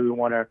that's why we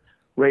want to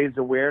raise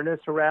awareness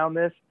around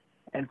this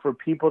and for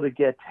people to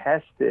get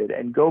tested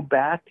and go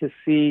back to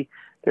see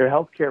their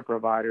healthcare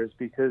providers,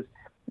 because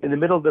in the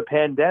middle of the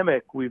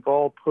pandemic, we've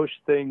all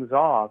pushed things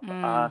off.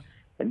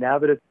 And now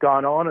that it's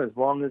gone on as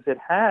long as it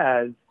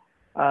has,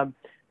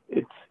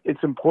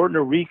 it's important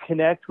to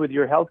reconnect with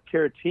your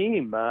healthcare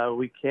team.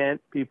 We can't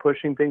be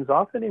pushing things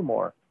off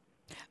anymore.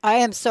 I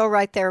am so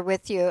right there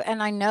with you.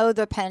 And I know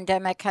the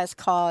pandemic has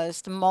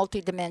caused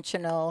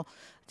multidimensional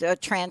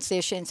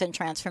transitions and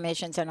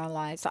transformations in our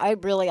lives. I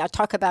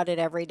talk about it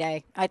every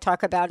day. I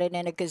talk about it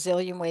in a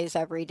gazillion ways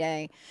every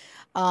day.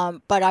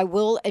 But I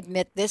will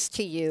admit this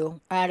to you,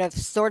 out of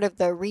sort of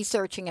the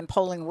researching and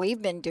polling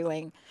we've been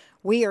doing,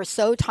 we are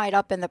so tied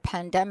up in the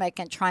pandemic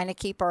and trying to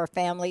keep our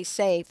families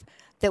safe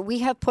that we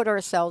have put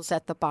ourselves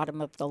at the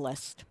bottom of the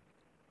list.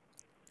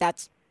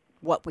 That's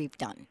what we've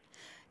done.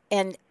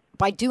 And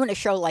by doing a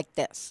show like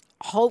this,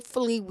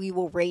 hopefully we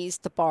will raise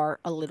the bar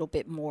a little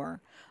bit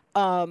more.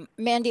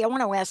 Mandy, I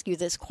want to ask you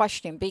this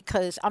question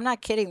because I'm not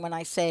kidding when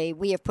I say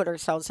we have put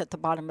ourselves at the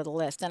bottom of the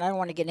list. And I don't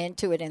want to get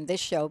into it in this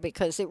show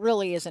because it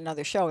really is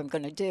another show I'm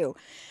going to do.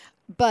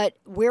 But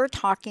we're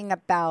talking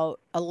about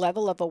a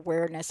level of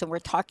awareness and we're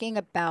talking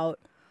about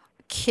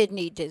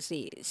kidney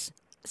disease.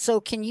 So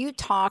can you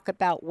talk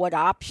about what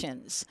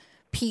options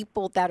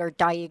people that are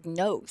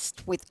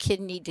diagnosed with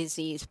kidney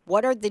disease,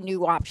 what are the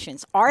new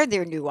options? Are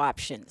there new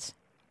options?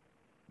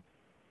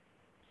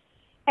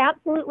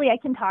 Absolutely, I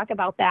can talk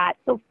about that.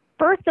 So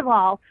first of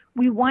all,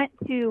 we want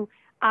to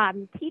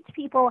teach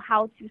people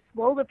how to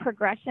slow the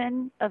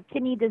progression of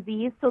kidney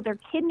disease so their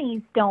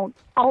kidneys don't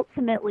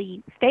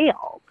ultimately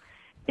fail.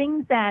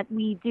 Things that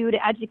we do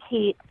to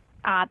educate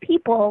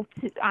people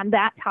on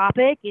that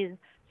topic is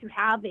to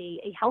have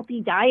a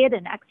healthy diet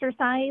and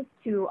exercise,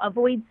 to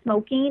avoid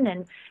smoking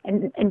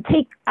and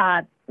take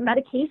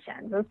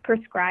medications as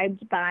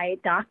prescribed by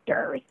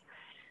doctors.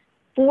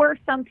 For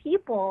some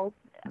people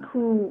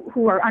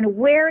who are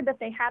unaware that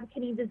they have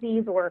kidney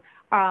disease or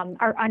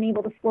are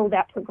unable to slow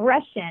that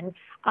progression,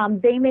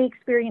 they may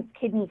experience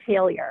kidney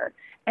failure.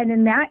 And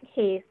in that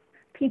case,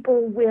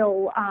 people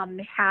will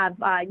have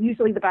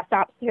usually the best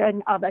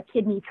option of a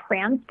kidney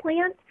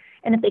transplant.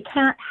 And if they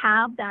can't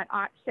have that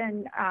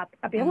option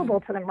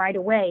available to them right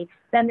away,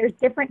 then there's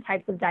different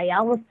types of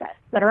dialysis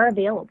that are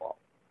available.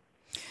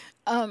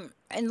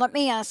 And let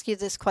me ask you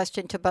this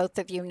question to both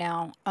of you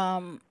now.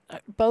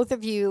 Both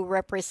of you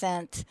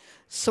represent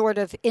sort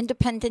of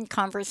independent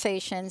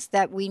conversations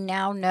that we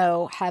now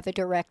know have a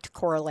direct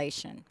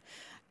correlation.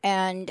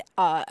 And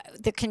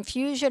the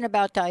confusion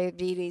about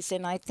diabetes,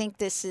 and I think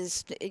this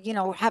is,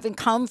 having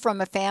come from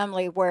a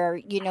family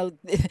where,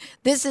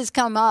 this has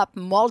come up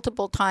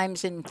multiple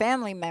times in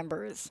family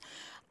members,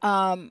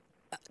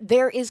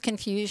 there is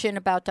confusion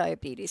about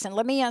diabetes. And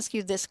let me ask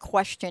you this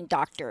question,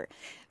 doctor.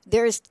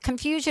 There's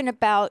confusion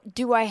about,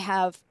 do I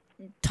have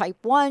type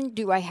 1?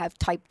 Do I have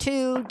type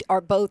 2?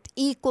 Are both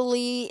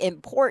equally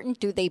important?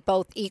 Do they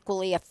both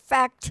equally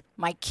affect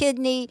my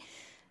kidney?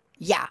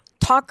 Yeah,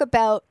 talk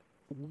about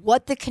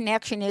what the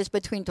connection is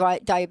between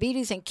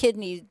diabetes and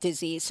kidney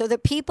disease so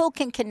that people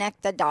can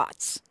connect the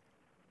dots?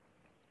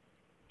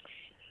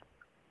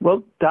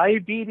 Well,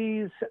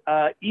 diabetes,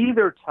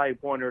 either type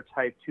 1 or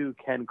type 2,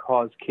 can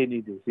cause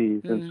kidney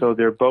disease, and so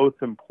they're both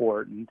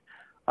important.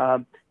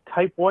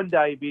 Type 1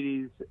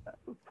 diabetes,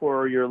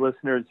 for your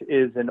listeners,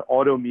 is an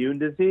autoimmune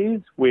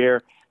disease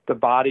where the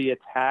body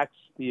attacks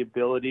the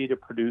ability to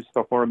produce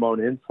the hormone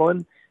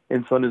insulin.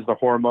 Insulin is the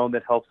hormone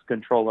that helps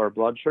control our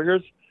blood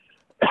sugars.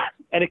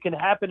 And it can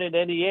happen at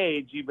any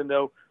age, even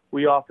though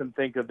we often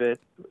think of it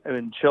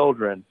in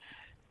children.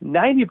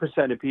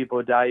 90% of people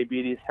with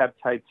diabetes have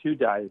type 2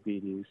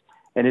 diabetes.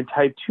 And in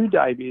type 2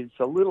 diabetes, it's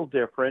a little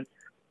different.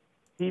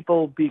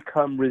 People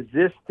become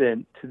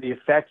resistant to the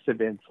effects of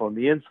insulin.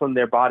 The insulin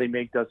their body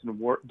makes doesn't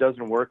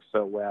work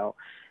so well.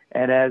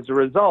 And as a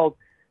result,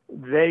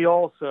 they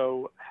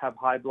also have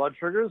high blood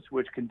sugars,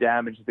 which can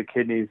damage the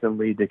kidneys and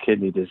lead to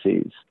kidney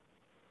disease.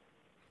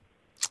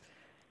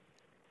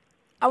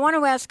 I want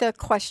to ask a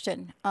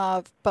question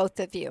of both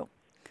of you.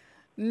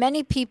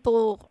 Many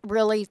people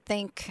really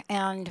think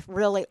and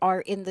really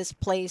are in this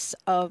place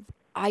of,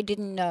 I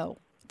didn't know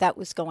that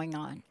was going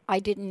on. I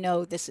didn't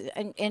know this.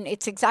 And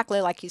it's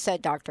exactly like you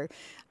said, doctor.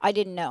 I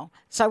didn't know.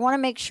 So I want to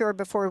make sure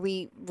before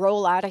we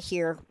roll out of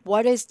here,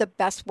 what is the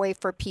best way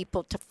for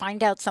people to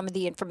find out some of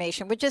the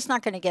information we're just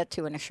not going to get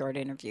to in a short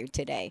interview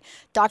today?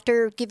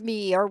 Doctor, give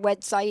me your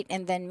website,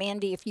 and then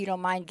Mandy, if you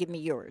don't mind, give me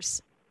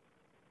yours.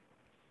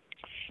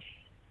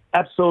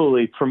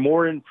 Absolutely. For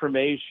more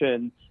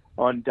information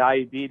on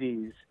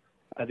diabetes,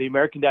 the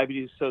American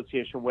Diabetes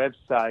Association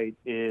website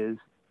is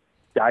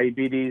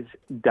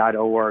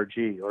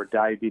diabetes.org or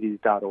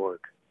diabetes.org.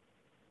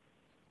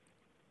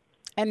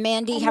 And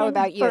Mandy, how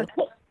about you?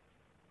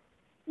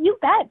 You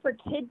bet. For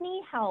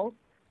kidney health,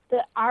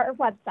 our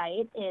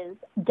website is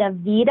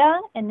DaVita,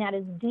 and that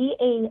is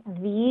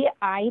DAVITA,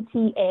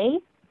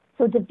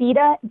 so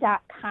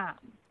DaVita.com.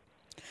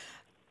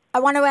 I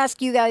want to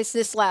ask you guys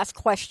this last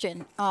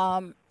question.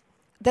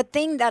 The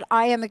thing that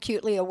I am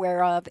acutely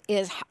aware of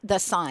is the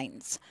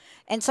signs.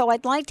 And so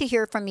I'd like to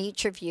hear from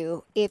each of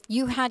you if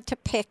you had to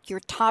pick your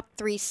top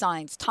 3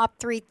 signs, top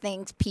 3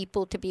 things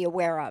people to be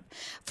aware of.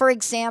 For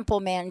example,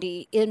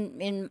 Mandy,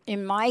 in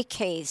my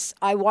case,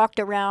 I walked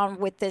around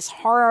with this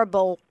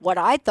horrible, what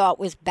I thought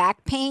was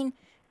back pain,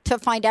 to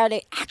find out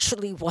it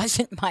actually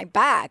wasn't my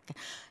back.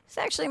 It's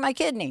actually my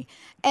kidney.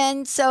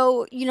 And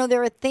so,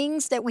 there are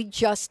things that we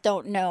just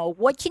don't know.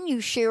 What can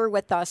you share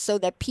with us so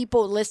that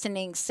people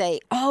listening say,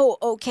 oh,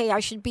 okay,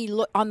 I should be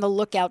on the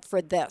lookout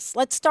for this?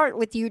 Let's start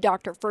with you,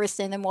 Doctor, first,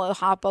 and then we'll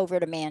hop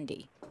over to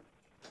Mandy.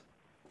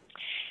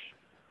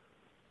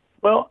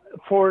 Well,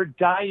 for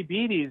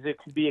diabetes, it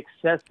could be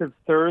excessive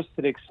thirst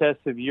and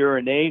excessive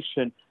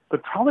urination.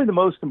 But probably the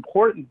most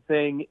important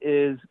thing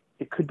is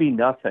it could be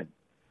nothing.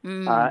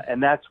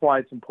 And that's why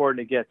it's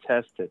important to get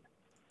tested.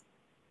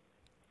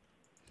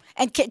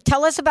 And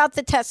tell us about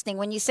the testing.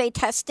 When you say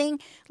testing,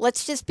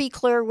 let's just be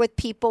clear with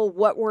people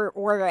what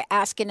we're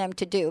asking them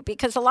to do.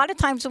 Because a lot of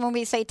times when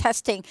we say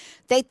testing,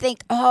 they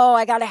think, oh,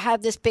 I got to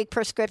have this big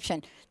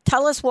prescription.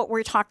 Tell us what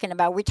we're talking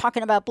about. We're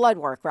talking about blood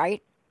work,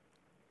 right?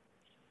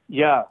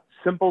 Yeah,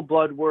 simple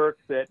blood work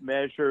that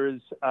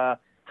measures,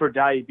 for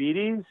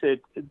diabetes,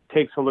 it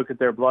takes a look at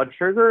their blood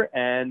sugar.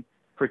 And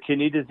for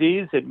kidney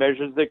disease, it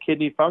measures their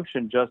kidney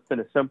function just in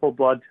a simple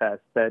blood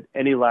test that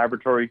any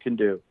laboratory can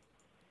do.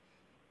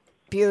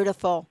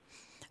 Beautiful.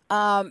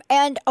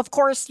 And of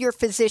course, your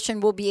physician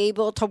will be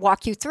able to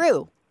walk you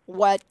through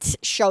what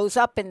shows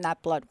up in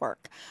that blood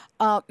work.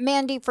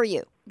 Mandy, for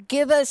you,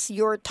 give us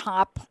your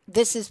top,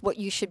 this is what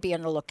you should be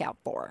on the lookout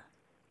for.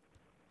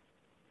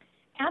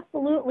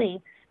 Absolutely.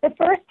 The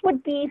first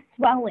would be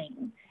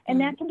swelling,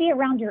 and that can be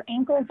around your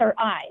ankles or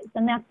eyes,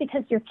 and that's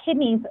because your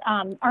kidneys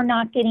are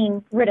not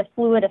getting rid of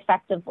fluid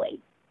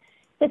effectively.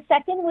 The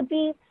second would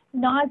be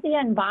nausea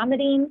and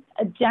vomiting,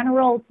 a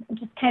general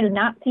just kind of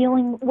not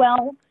feeling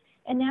well,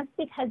 and that's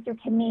because your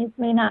kidneys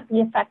may not be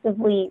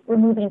effectively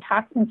removing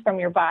toxins from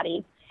your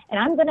body. And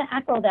I'm going to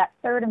echo that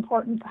third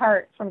important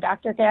part from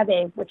Dr.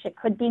 Gabbay, which it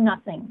could be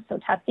nothing. So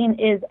testing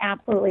is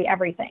absolutely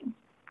everything.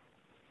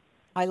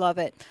 I love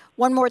it.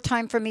 One more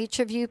time from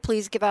each of you,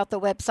 please give out the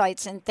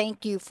websites, and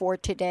thank you for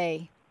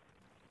today.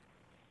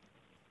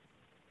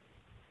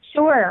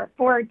 Sure.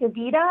 For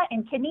DaVita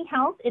and kidney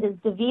health, it is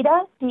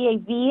DaVita,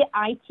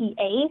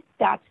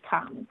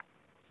 DAVITA.com.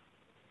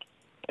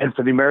 And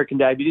for the American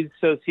Diabetes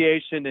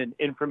Association and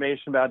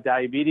information about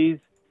diabetes,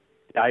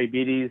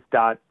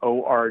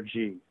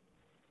 diabetes.org.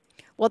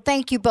 Well,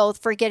 thank you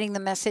both for getting the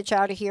message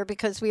out of here,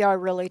 because we are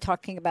really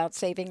talking about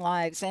saving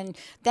lives. And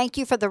thank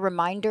you for the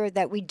reminder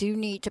that we do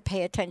need to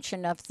pay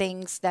attention of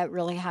things that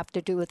really have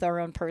to do with our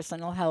own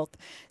personal health.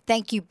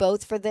 Thank you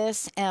both for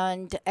this.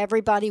 And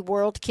everybody,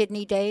 World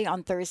Kidney Day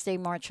on Thursday,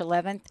 March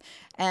 11th.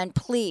 And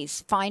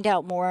please find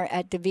out more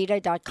at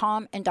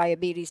davita.com and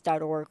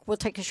diabetes.org. We'll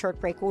take a short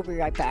break. We'll be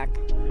right back.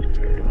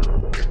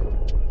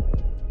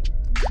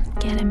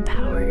 Get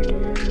empowered.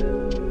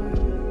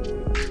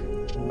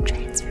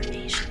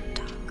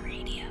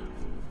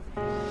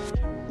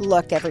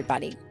 Look,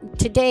 everybody,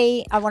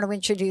 Today, I want to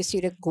introduce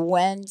you to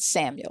Gwen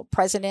Samuel,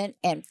 president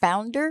and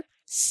founder,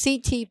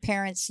 CT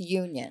Parents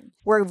Union.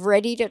 We're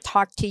ready to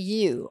talk to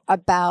you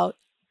about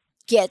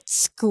Get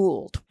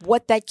Schooled,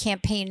 what that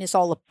campaign is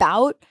all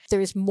about.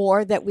 There's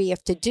more that we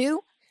have to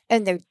do,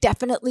 and there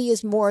definitely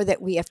is more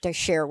that we have to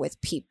share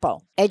with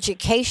people.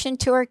 Education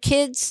to our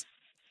kids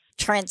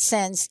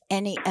transcends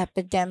any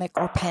epidemic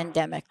or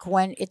pandemic.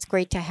 Gwen, it's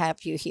great to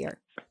have you here.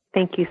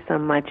 Thank you so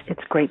much.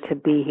 It's great to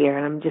be here,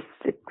 and I'm just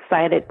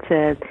excited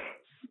to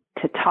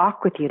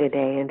talk with you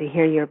today and to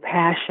hear your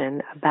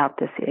passion about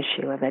this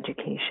issue of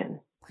education.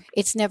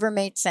 It's never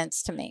made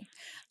sense to me.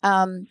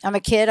 I'm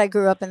a kid. I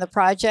grew up in the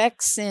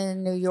projects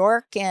in New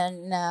York,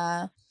 and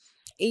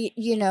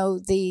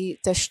the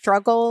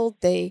struggle,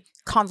 the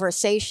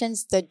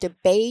conversations, the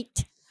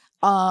debate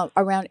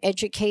around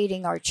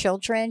educating our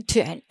children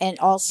and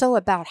also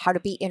about how to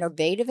be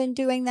innovative in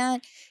doing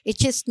that. It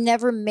just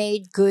never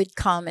made good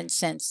common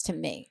sense to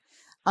me.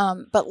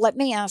 But let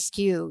me ask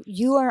you,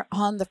 you are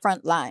on the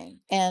front line.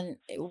 And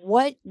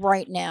what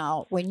right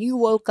now, when you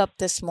woke up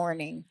this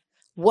morning,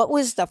 what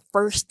was the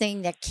first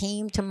thing that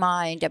came to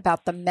mind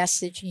about the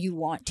message you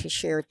want to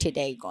share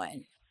today,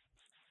 Gwen?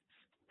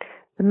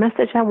 The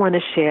message I want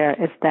to share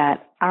is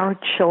that our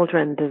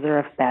children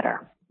deserve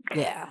better.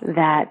 Yeah.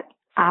 That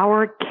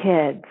our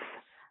kids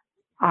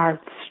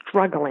are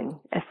struggling,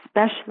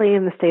 especially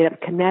in the state of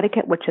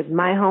Connecticut, which is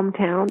my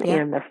hometown, Yeah.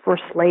 and the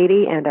First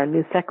Lady and our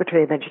new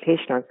Secretary of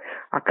Education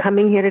are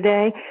coming here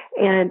today.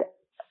 And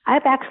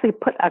I've actually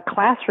put a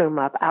classroom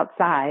up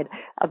outside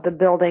of the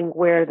building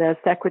where the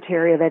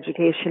Secretary of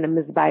Education and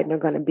Ms. Biden are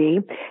going to be.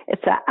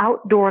 It's an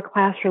outdoor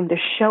classroom to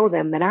show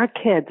them that our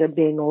kids are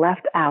being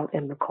left out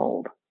in the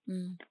cold.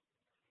 Mm.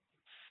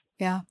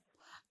 Yeah.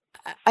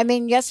 I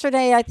mean,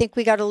 yesterday, I think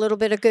we got a little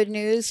bit of good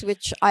news,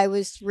 which I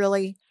was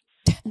really,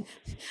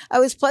 I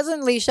was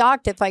pleasantly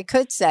shocked, if I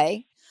could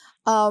say,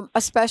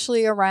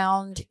 especially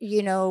around,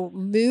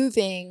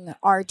 moving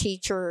our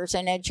teachers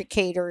and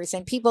educators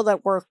and people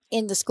that work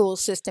in the school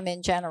system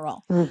in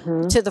general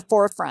to the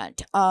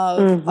forefront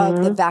of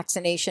the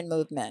vaccination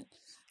movement.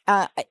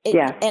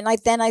 Yes. And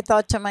then I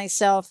thought to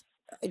myself,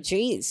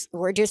 geez,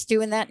 we're just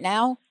doing that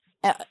now?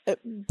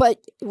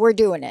 But we're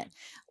doing it.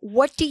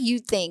 What do you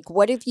think?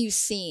 What have you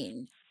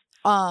seen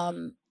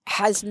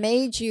has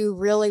made you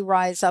really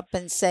rise up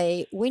and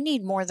say, we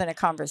need more than a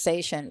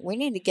conversation. We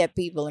need to get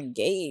people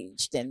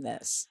engaged in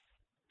this?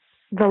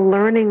 The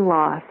learning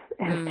loss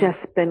has just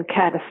been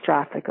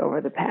catastrophic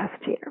over the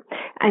past year.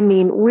 I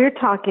mean, we're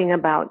talking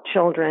about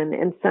children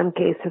in some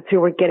cases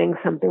who are getting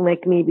something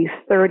like maybe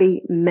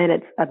 30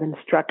 minutes of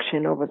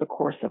instruction over the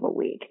course of a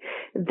week.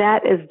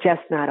 That is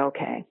just not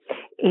okay.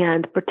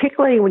 And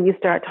particularly when you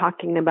start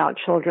talking about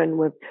children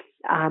with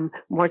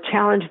more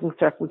challenging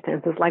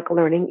circumstances like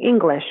learning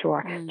English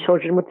or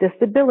children with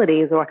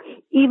disabilities or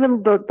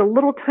even the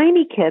little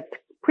tiny kids,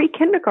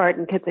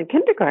 pre-kindergarten kids and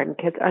kindergarten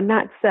kids are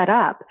not set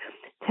up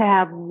to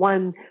have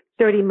one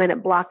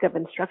 30-minute block of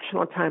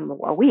instructional time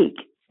a week.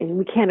 And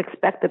we can't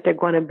expect that they're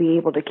going to be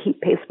able to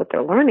keep pace with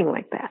their learning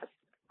like that.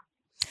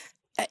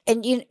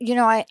 And,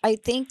 I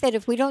think that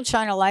if we don't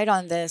shine a light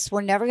on this,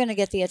 we're never going to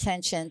get the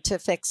attention to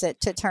fix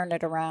it, to turn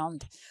it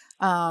around.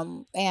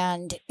 I'm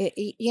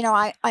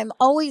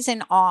always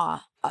in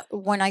awe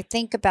when I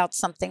think about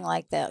something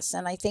like this,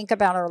 and I think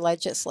about our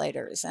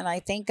legislators, and I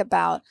think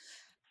about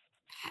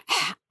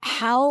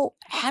how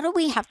do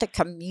we have to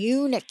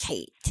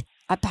communicate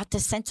about the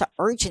sense of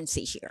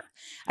urgency here?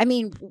 I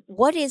mean,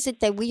 what is it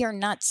that we are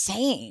not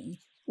saying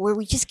where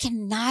we just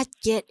cannot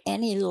get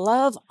any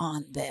love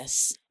on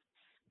this?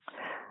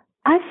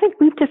 I think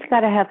we've just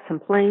got to have some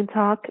plain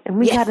talk, and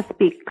we got to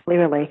speak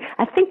clearly.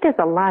 I think there's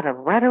a lot of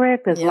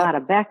rhetoric, there's a lot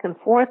of back and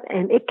forth,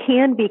 and it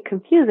can be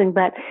confusing,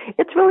 but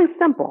it's really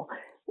simple.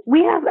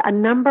 We have a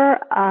number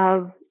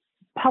of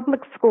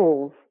public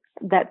schools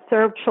that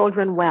serve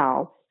children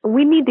well.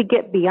 We need to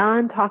get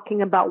beyond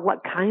talking about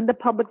what kind of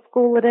public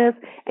school it is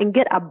and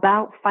get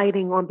about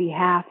fighting on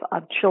behalf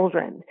of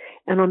children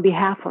and on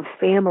behalf of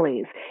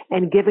families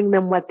and giving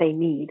them what they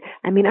need.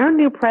 I mean, our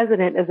new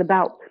president is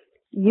about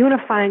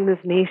unifying this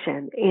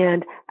nation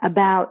and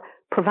about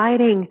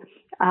providing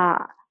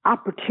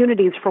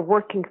opportunities for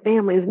working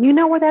families. And you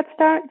know where that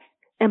starts?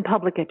 In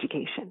public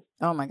education.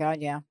 Oh, my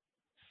God, yeah.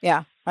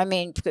 Yeah. I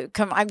mean,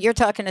 you're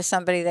talking to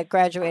somebody that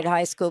graduated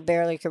high school,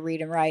 barely could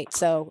read and write.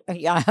 So,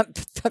 yeah, I'm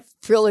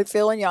really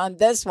feeling you on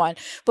this one.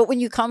 But when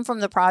you come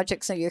from the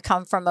projects and you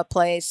come from a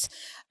place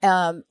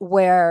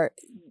where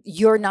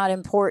you're not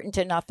important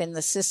enough in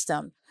the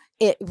system,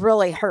 it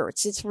really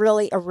hurts. It's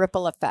really a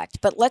ripple effect.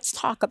 But let's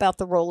talk about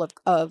the role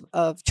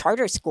of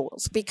charter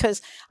schools,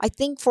 because I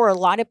think for a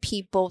lot of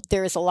people,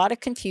 there is a lot of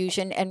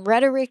confusion and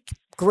rhetoric,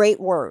 great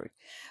word.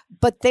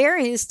 But there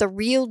is the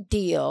real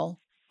deal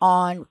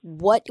on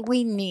what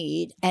we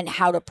need and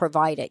how to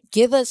provide it.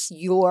 Give us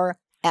your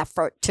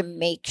effort to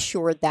make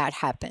sure that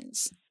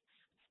happens.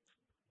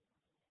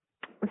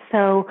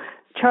 So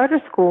charter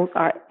schools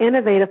are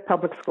innovative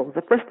public schools.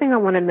 The first thing I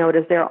want to note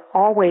is they're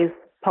always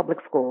public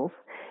schools.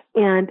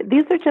 And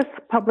these are just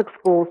public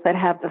schools that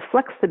have the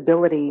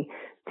flexibility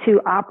to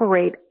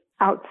operate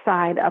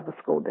outside of the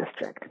school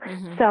district.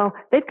 So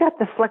they've got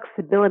the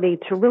flexibility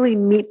to really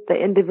meet the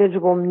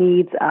individual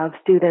needs of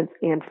students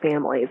and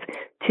families,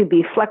 to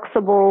be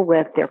flexible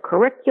with their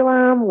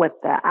curriculum, with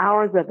the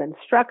hours of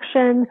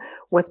instruction,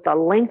 with the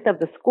length of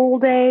the school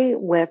day,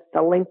 with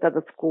the length of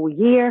the school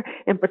year,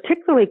 and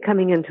particularly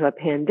coming into a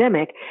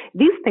pandemic,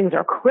 these things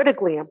are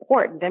critically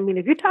important. I mean,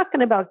 if you're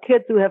talking about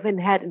kids who haven't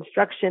had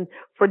instruction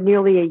for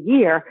nearly a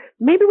year,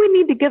 maybe we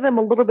need to give them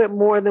a little bit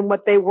more than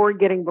what they were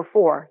getting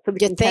before so we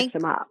can catch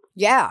them up.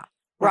 Yeah.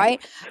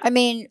 Right. I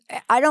mean,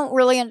 I don't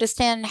really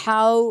understand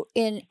how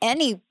in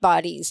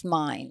anybody's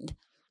mind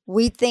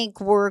we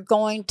think we're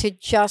going to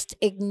just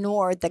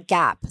ignore the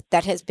gap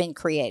that has been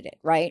created,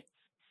 right?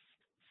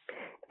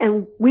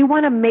 And we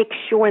want to make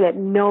sure that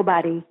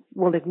nobody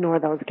will ignore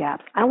those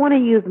gaps. I want to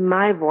use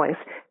my voice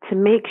to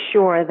make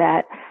sure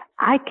that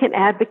I can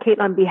advocate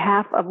on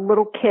behalf of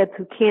little kids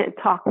who can't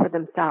talk for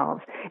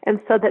themselves, and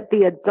so that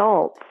the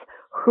adults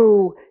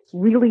who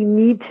really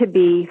need to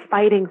be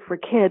fighting for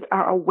kids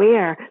are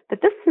aware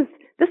that this is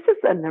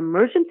an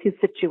emergency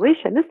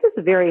situation. This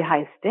is very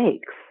high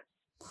stakes.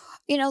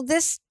 You know,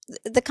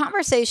 the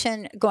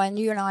conversation, Gwen,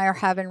 you and I are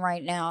having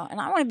right now,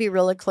 and I want to be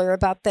really clear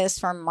about this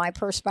from my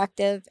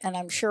perspective, and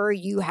I'm sure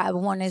you have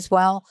one as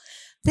well.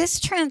 This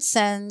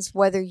transcends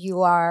whether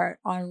you are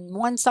on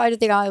one side of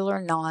the aisle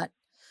or not.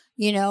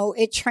 You know,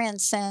 it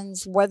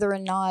transcends whether or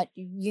not,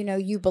 you know,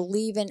 you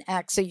believe in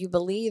X or you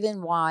believe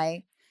in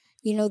Y.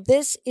 You know,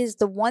 this is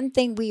the one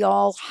thing we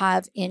all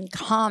have in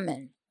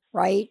common,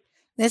 right?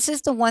 This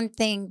is the one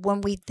thing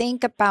when we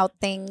think about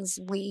things,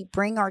 we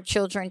bring our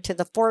children to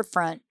the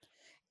forefront.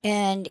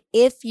 And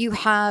if you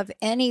have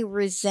any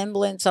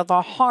resemblance of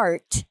a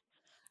heart,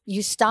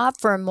 you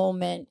stop for a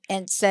moment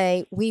and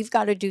say, we've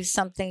got to do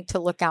something to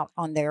look out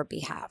on their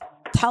behalf.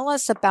 Tell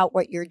us about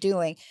what you're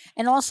doing,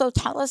 and also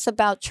tell us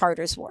about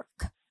Charter's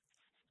work.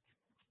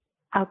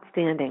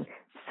 Outstanding.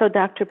 So,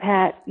 Dr.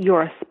 Pat,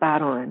 you're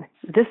spot on.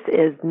 This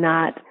is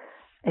not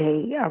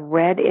a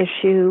red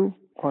issue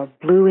or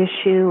a blue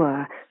issue,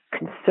 a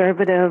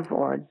conservative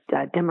or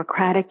a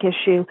democratic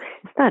issue.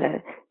 It's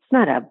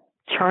not a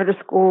charter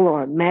school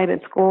or a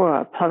magnet school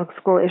or a public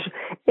school issue.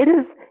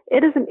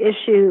 It is an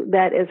issue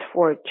that is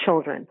for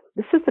children.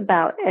 This is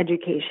about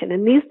education,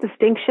 and these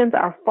distinctions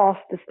are false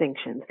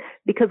distinctions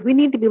because we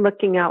need to be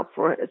looking out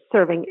for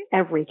serving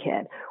every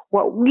kid.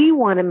 What we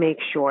want to make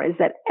sure is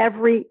that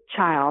every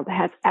child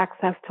has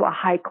access to a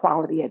high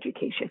quality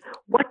education.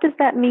 What does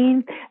that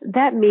mean?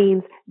 That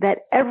means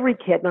that every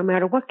kid, no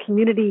matter what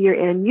community you're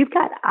in, you've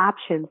got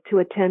options to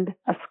attend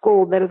a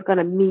school that is going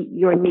to meet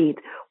your needs.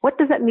 What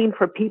does that mean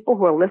for people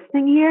who are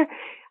listening here?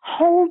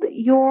 Hold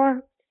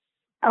your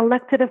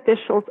elected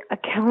officials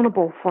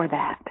accountable for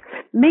that,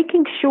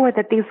 making sure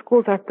that these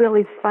schools are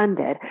fairly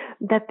funded,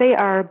 that they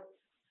are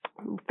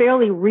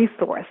fairly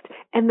resourced,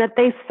 and that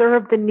they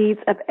serve the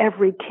needs of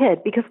every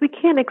kid, because we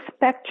can't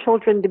expect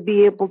children to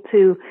be able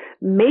to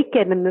make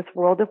it in this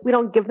world if we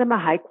don't give them a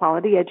high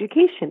quality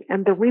education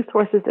and the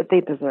resources that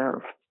they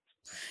deserve.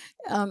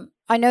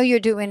 I know you're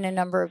doing a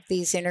number of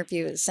these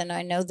interviews, and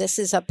I know this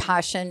is a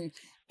passion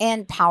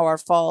and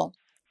powerful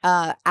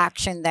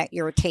action that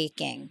you're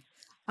taking.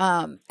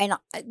 And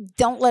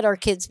don't let our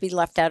kids be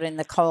left out in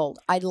the cold.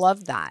 I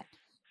love that.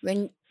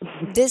 When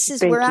this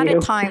is, we're at a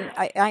time,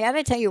 I got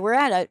to tell you, we're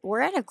at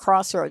a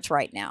crossroads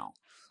right now,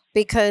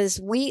 because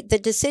the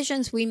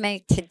decisions we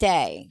make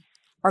today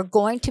are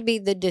going to be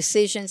the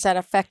decisions that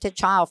affect a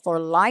child for a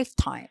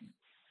lifetime.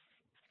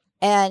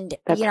 And,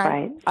 That's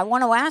right. I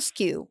want to ask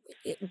you,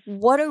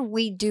 what are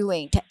we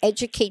doing to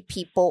educate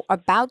people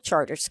about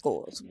charter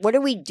schools? What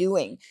are we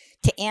doing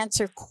to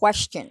answer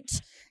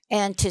questions?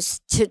 And to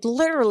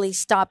literally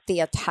stop the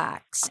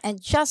attacks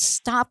and just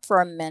stop for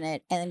a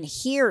minute and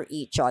hear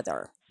each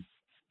other?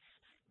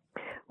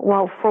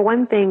 Well, for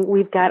one thing,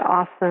 we've got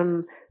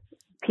awesome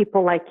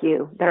people like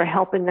you that are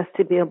helping us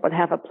to be able to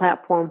have a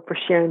platform for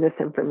sharing this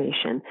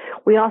information.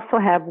 We also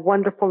have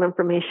wonderful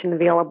information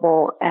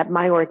available at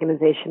my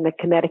organization, the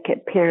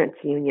Connecticut Parents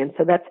Union.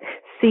 So that's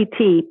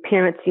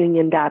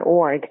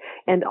ctparentsunion.org.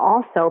 And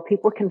also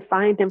people can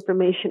find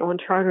information on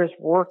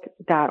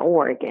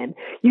charterswork.org. And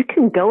you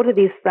can go to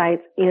these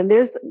sites, and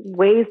there's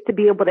ways to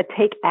be able to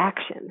take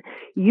action.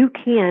 You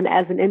can,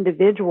 as an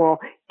individual,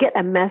 get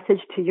a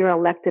message to your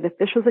elected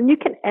officials, and you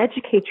can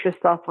educate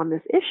yourself on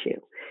this issue,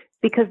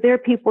 because there are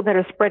people that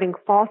are spreading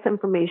false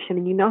information,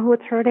 and you know who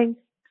it's hurting?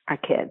 Our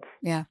kids.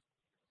 Yeah.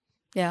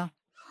 Yeah.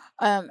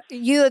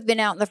 You have been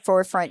out in the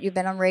forefront. You've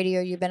been on radio.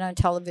 You've been on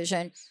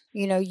television.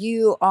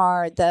 You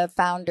are the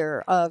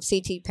founder of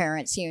CT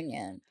Parents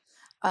Union.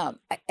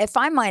 If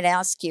I might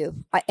ask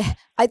you,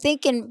 I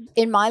think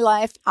in my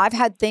life, I've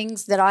had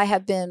things that I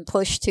have been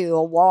pushed to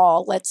a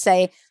wall, let's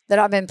say, that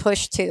I've been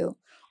pushed to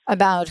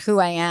about who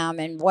I am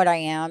and what I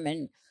am.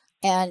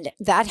 And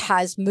that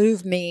has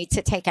moved me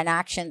to take an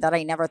action that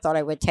I never thought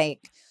I would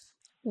take.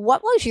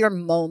 What was your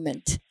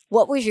moment?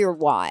 What was your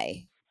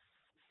why?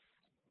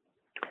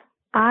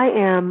 I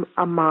am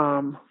a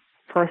mom,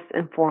 first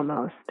and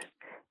foremost.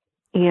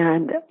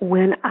 And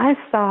when I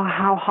saw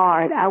how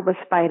hard I was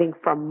fighting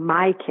for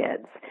my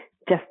kids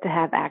just to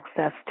have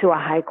access to a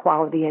high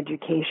quality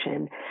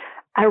education.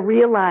 I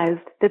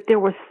realized that there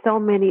were so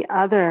many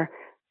other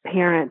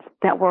parents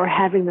that were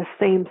having the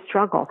same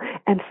struggle,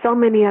 and so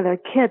many other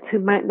kids who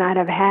might not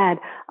have had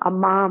a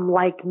mom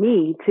like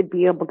me to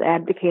be able to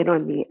advocate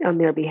on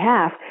their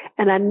behalf.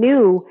 And I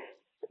knew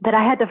that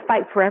I had to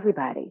fight for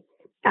everybody.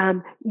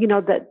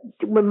 That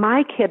when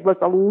my kid was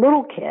a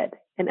little kid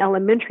in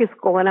elementary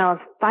school and I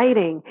was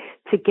fighting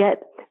to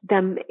get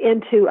them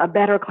into a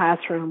better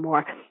classroom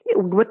or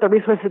with the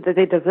resources that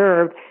they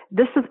deserved,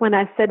 this is when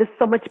I said it's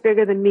so much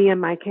bigger than me and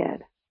my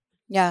kid.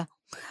 Yeah.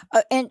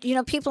 And,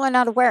 people are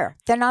not aware.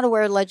 They're not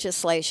aware of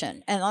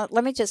legislation. And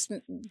let me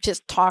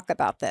just talk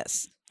about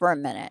this for a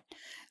minute.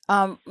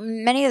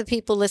 Many of the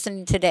people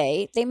listening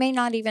today, they may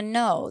not even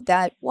know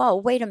that, well,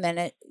 wait a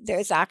minute,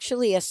 there's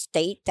actually a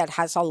state that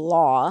has a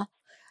law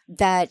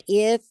that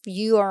if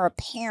you are a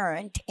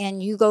parent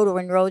and you go to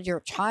enroll your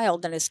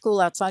child in a school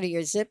outside of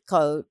your zip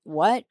code,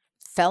 what?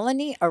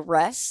 Felony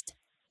arrest?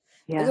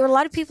 Yes. There are a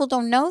lot of people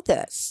don't know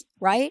this,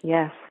 right?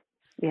 Yes.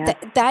 Yes.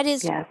 That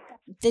is, yes.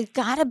 They've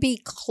got to be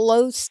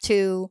close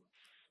to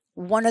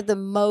one of the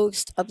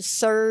most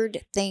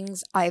absurd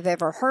things I've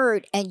ever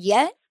heard. And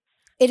yet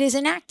it is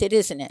enacted,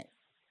 isn't it?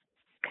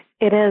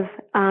 It is.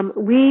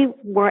 We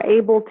were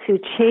able to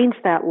change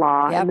that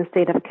law Yep. in the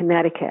state of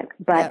Connecticut,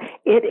 but Yep.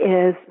 it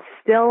is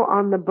still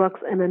on the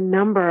books in a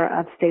number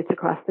of states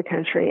across the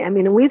country. I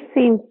mean, we've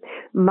seen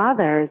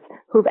mothers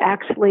who've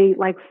actually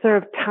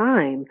served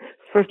time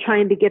for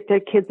trying to get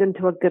their kids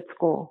into a good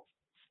school.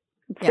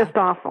 It's Yeah. just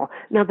awful.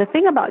 Now, the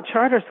thing about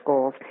charter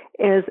schools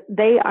is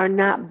they are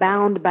not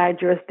bound by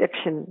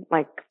jurisdiction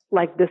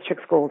like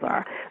district schools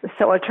are.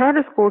 So a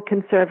charter school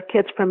can serve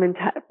kids from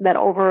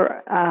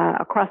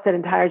across that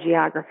entire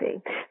geography.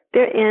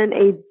 They're in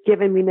a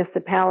given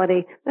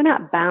municipality. They're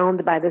not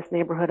bound by this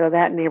neighborhood or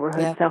that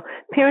neighborhood. Yeah. So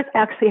parents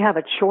actually have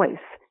a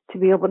choice to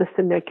be able to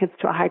send their kids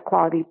to a high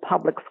quality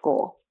public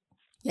school.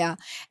 Yeah.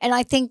 And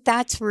I think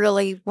that's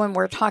really, when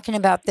we're talking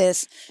about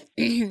this,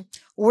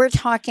 we're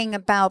talking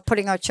about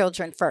putting our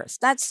children first.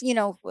 That's,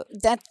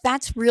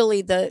 that's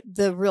really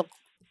the real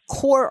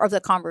core of the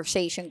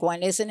conversation,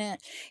 Gwen, isn't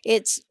it?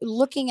 It's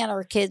looking at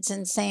our kids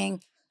and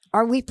saying,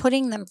 are we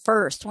putting them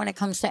first when it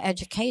comes to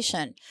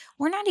education?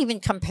 We're not even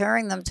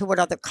comparing them to what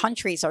other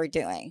countries are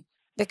doing,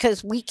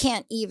 because we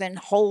can't even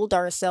hold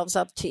ourselves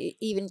up to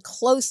even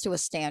close to a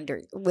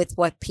standard with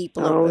what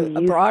people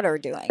abroad are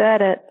doing.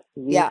 Said it.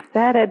 You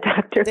said it,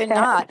 Dr. They're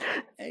Pat.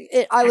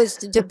 not. I was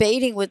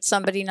debating with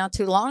somebody not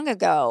too long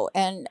ago,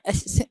 and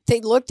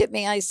they looked at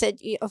me. I said,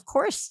 of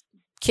course,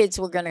 kids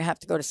were going to have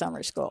to go to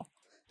summer school.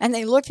 And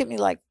they looked at me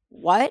like,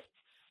 what?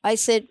 I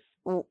said,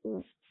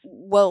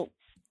 well,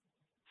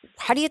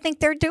 how do you think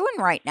they're doing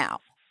right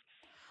now?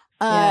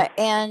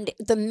 And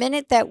the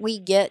minute that we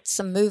get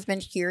some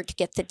movement here to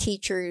get the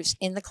teachers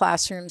in the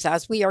classrooms,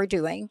 as we are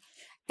doing,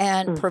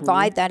 and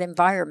provide that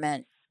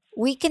environment,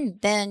 we can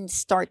then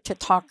start to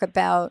talk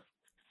about,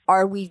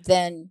 are we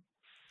then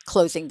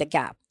closing the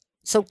gap?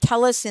 So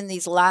tell us, in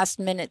these last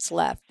minutes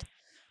left,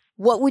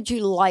 what would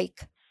you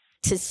like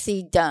to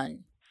see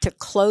done to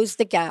close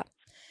the gap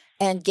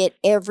and get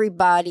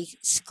everybody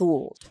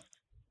schooled?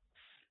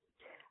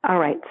 All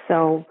right.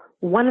 So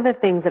one of the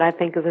things that I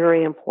think is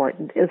very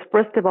important is,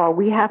 first of all,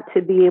 we have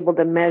to be able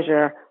to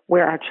measure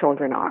where our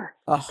children are.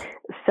 Oh.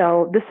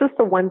 So this is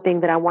the one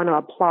thing that I want to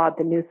applaud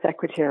the new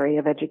Secretary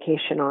of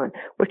Education on,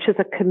 which is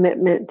a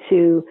commitment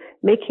to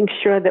making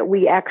sure that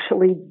we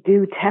actually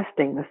do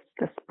testing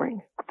this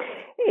spring.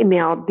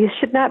 Now, these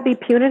should not be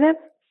punitive.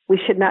 We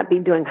should not be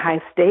doing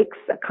high stakes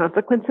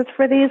consequences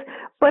for these.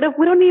 But if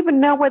we don't even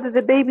know whether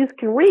the babies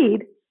can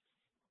read,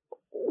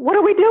 what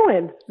are we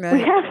doing? Right.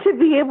 We have to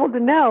be able to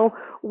know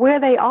where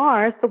they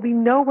are so we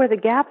know where the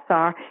gaps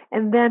are,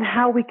 and then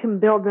how we can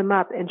build them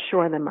up and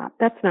shore them up.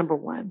 That's number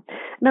one.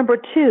 Number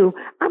two,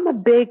 I'm a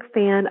big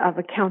fan of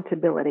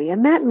accountability.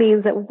 And that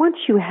means that once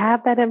you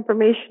have that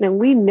information and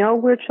we know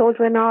where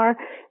children are,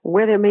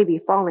 where they may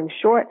be falling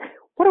short,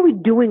 what are we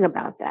doing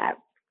about that?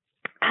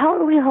 How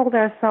do we hold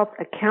ourselves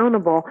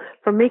accountable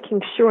for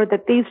making sure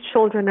that these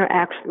children are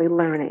actually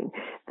learning?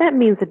 That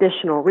means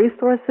additional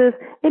resources.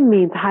 It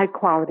means high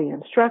quality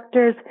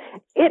instructors.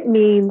 It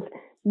means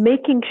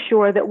making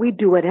sure that we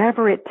do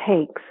whatever it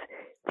takes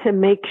to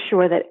make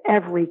sure that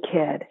every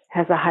kid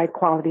has a high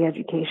quality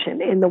education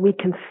and that we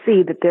can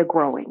see that they're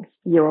growing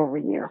year over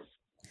year.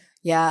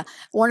 Yeah.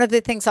 One of the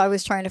things I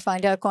was trying to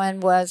find out, Gwen,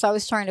 was I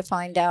was trying to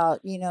find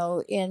out,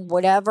 in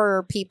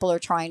whatever people are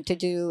trying to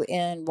do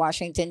in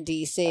Washington,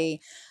 D.C.,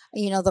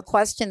 the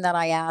question that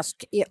I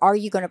asked, are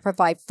you going to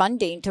provide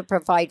funding to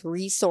provide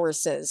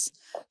resources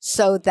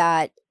so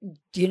that,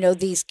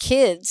 these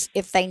kids,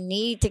 if they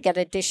need to get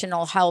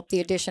additional help,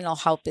 the additional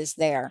help is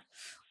there.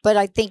 But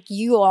I think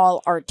you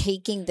all are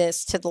taking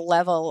this to the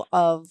level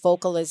of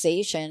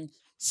vocalization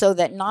so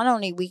that not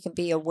only we can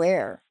be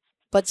aware,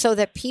 but so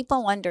that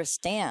people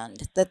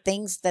understand the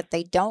things that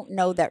they don't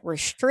know that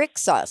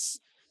restricts us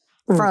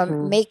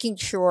from making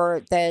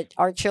sure that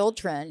our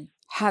children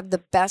have the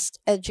best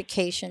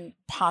education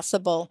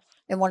possible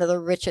in one of the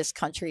richest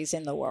countries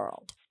in the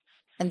world.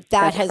 And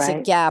that That's has a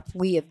right. gap.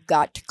 We have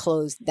got to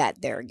close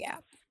that there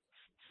gap.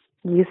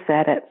 You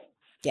said it.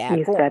 Yeah.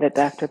 You said it,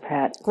 Dr.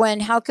 Pat. Gwen,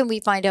 how can we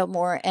find out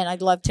more? And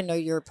I'd love to know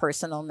your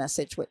personal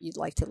message, what you'd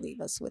like to leave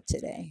us with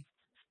today.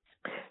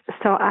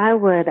 So I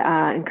would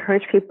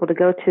encourage people to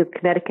go to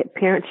Connecticut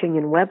Parents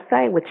Union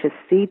website, which is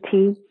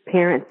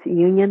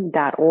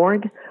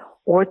ctparentsunion.org,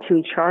 or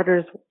to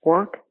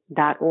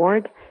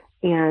charterswork.org.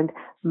 And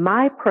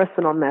my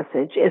personal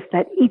message is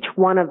that each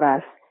one of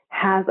us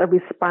has a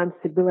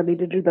responsibility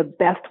to do the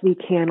best we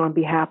can on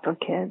behalf of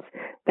kids.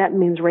 That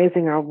means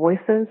raising our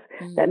voices.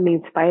 That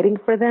means fighting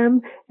for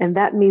them. And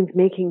that means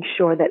making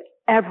sure that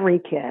every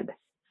kid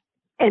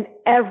in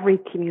every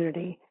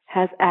community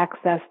has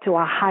access to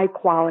a high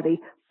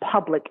quality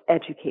public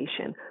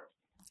education.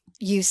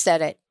 You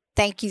said it.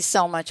 Thank you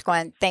so much,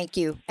 Gwen. Thank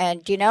you.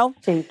 And,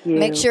 Thank you.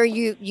 Make sure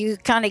you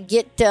kind of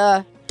get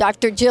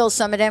Dr. Jill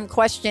some of them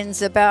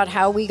questions about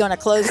how we going to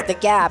close the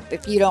gap,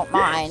 if you don't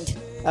mind.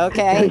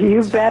 Okay.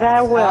 You bet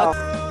I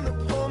will.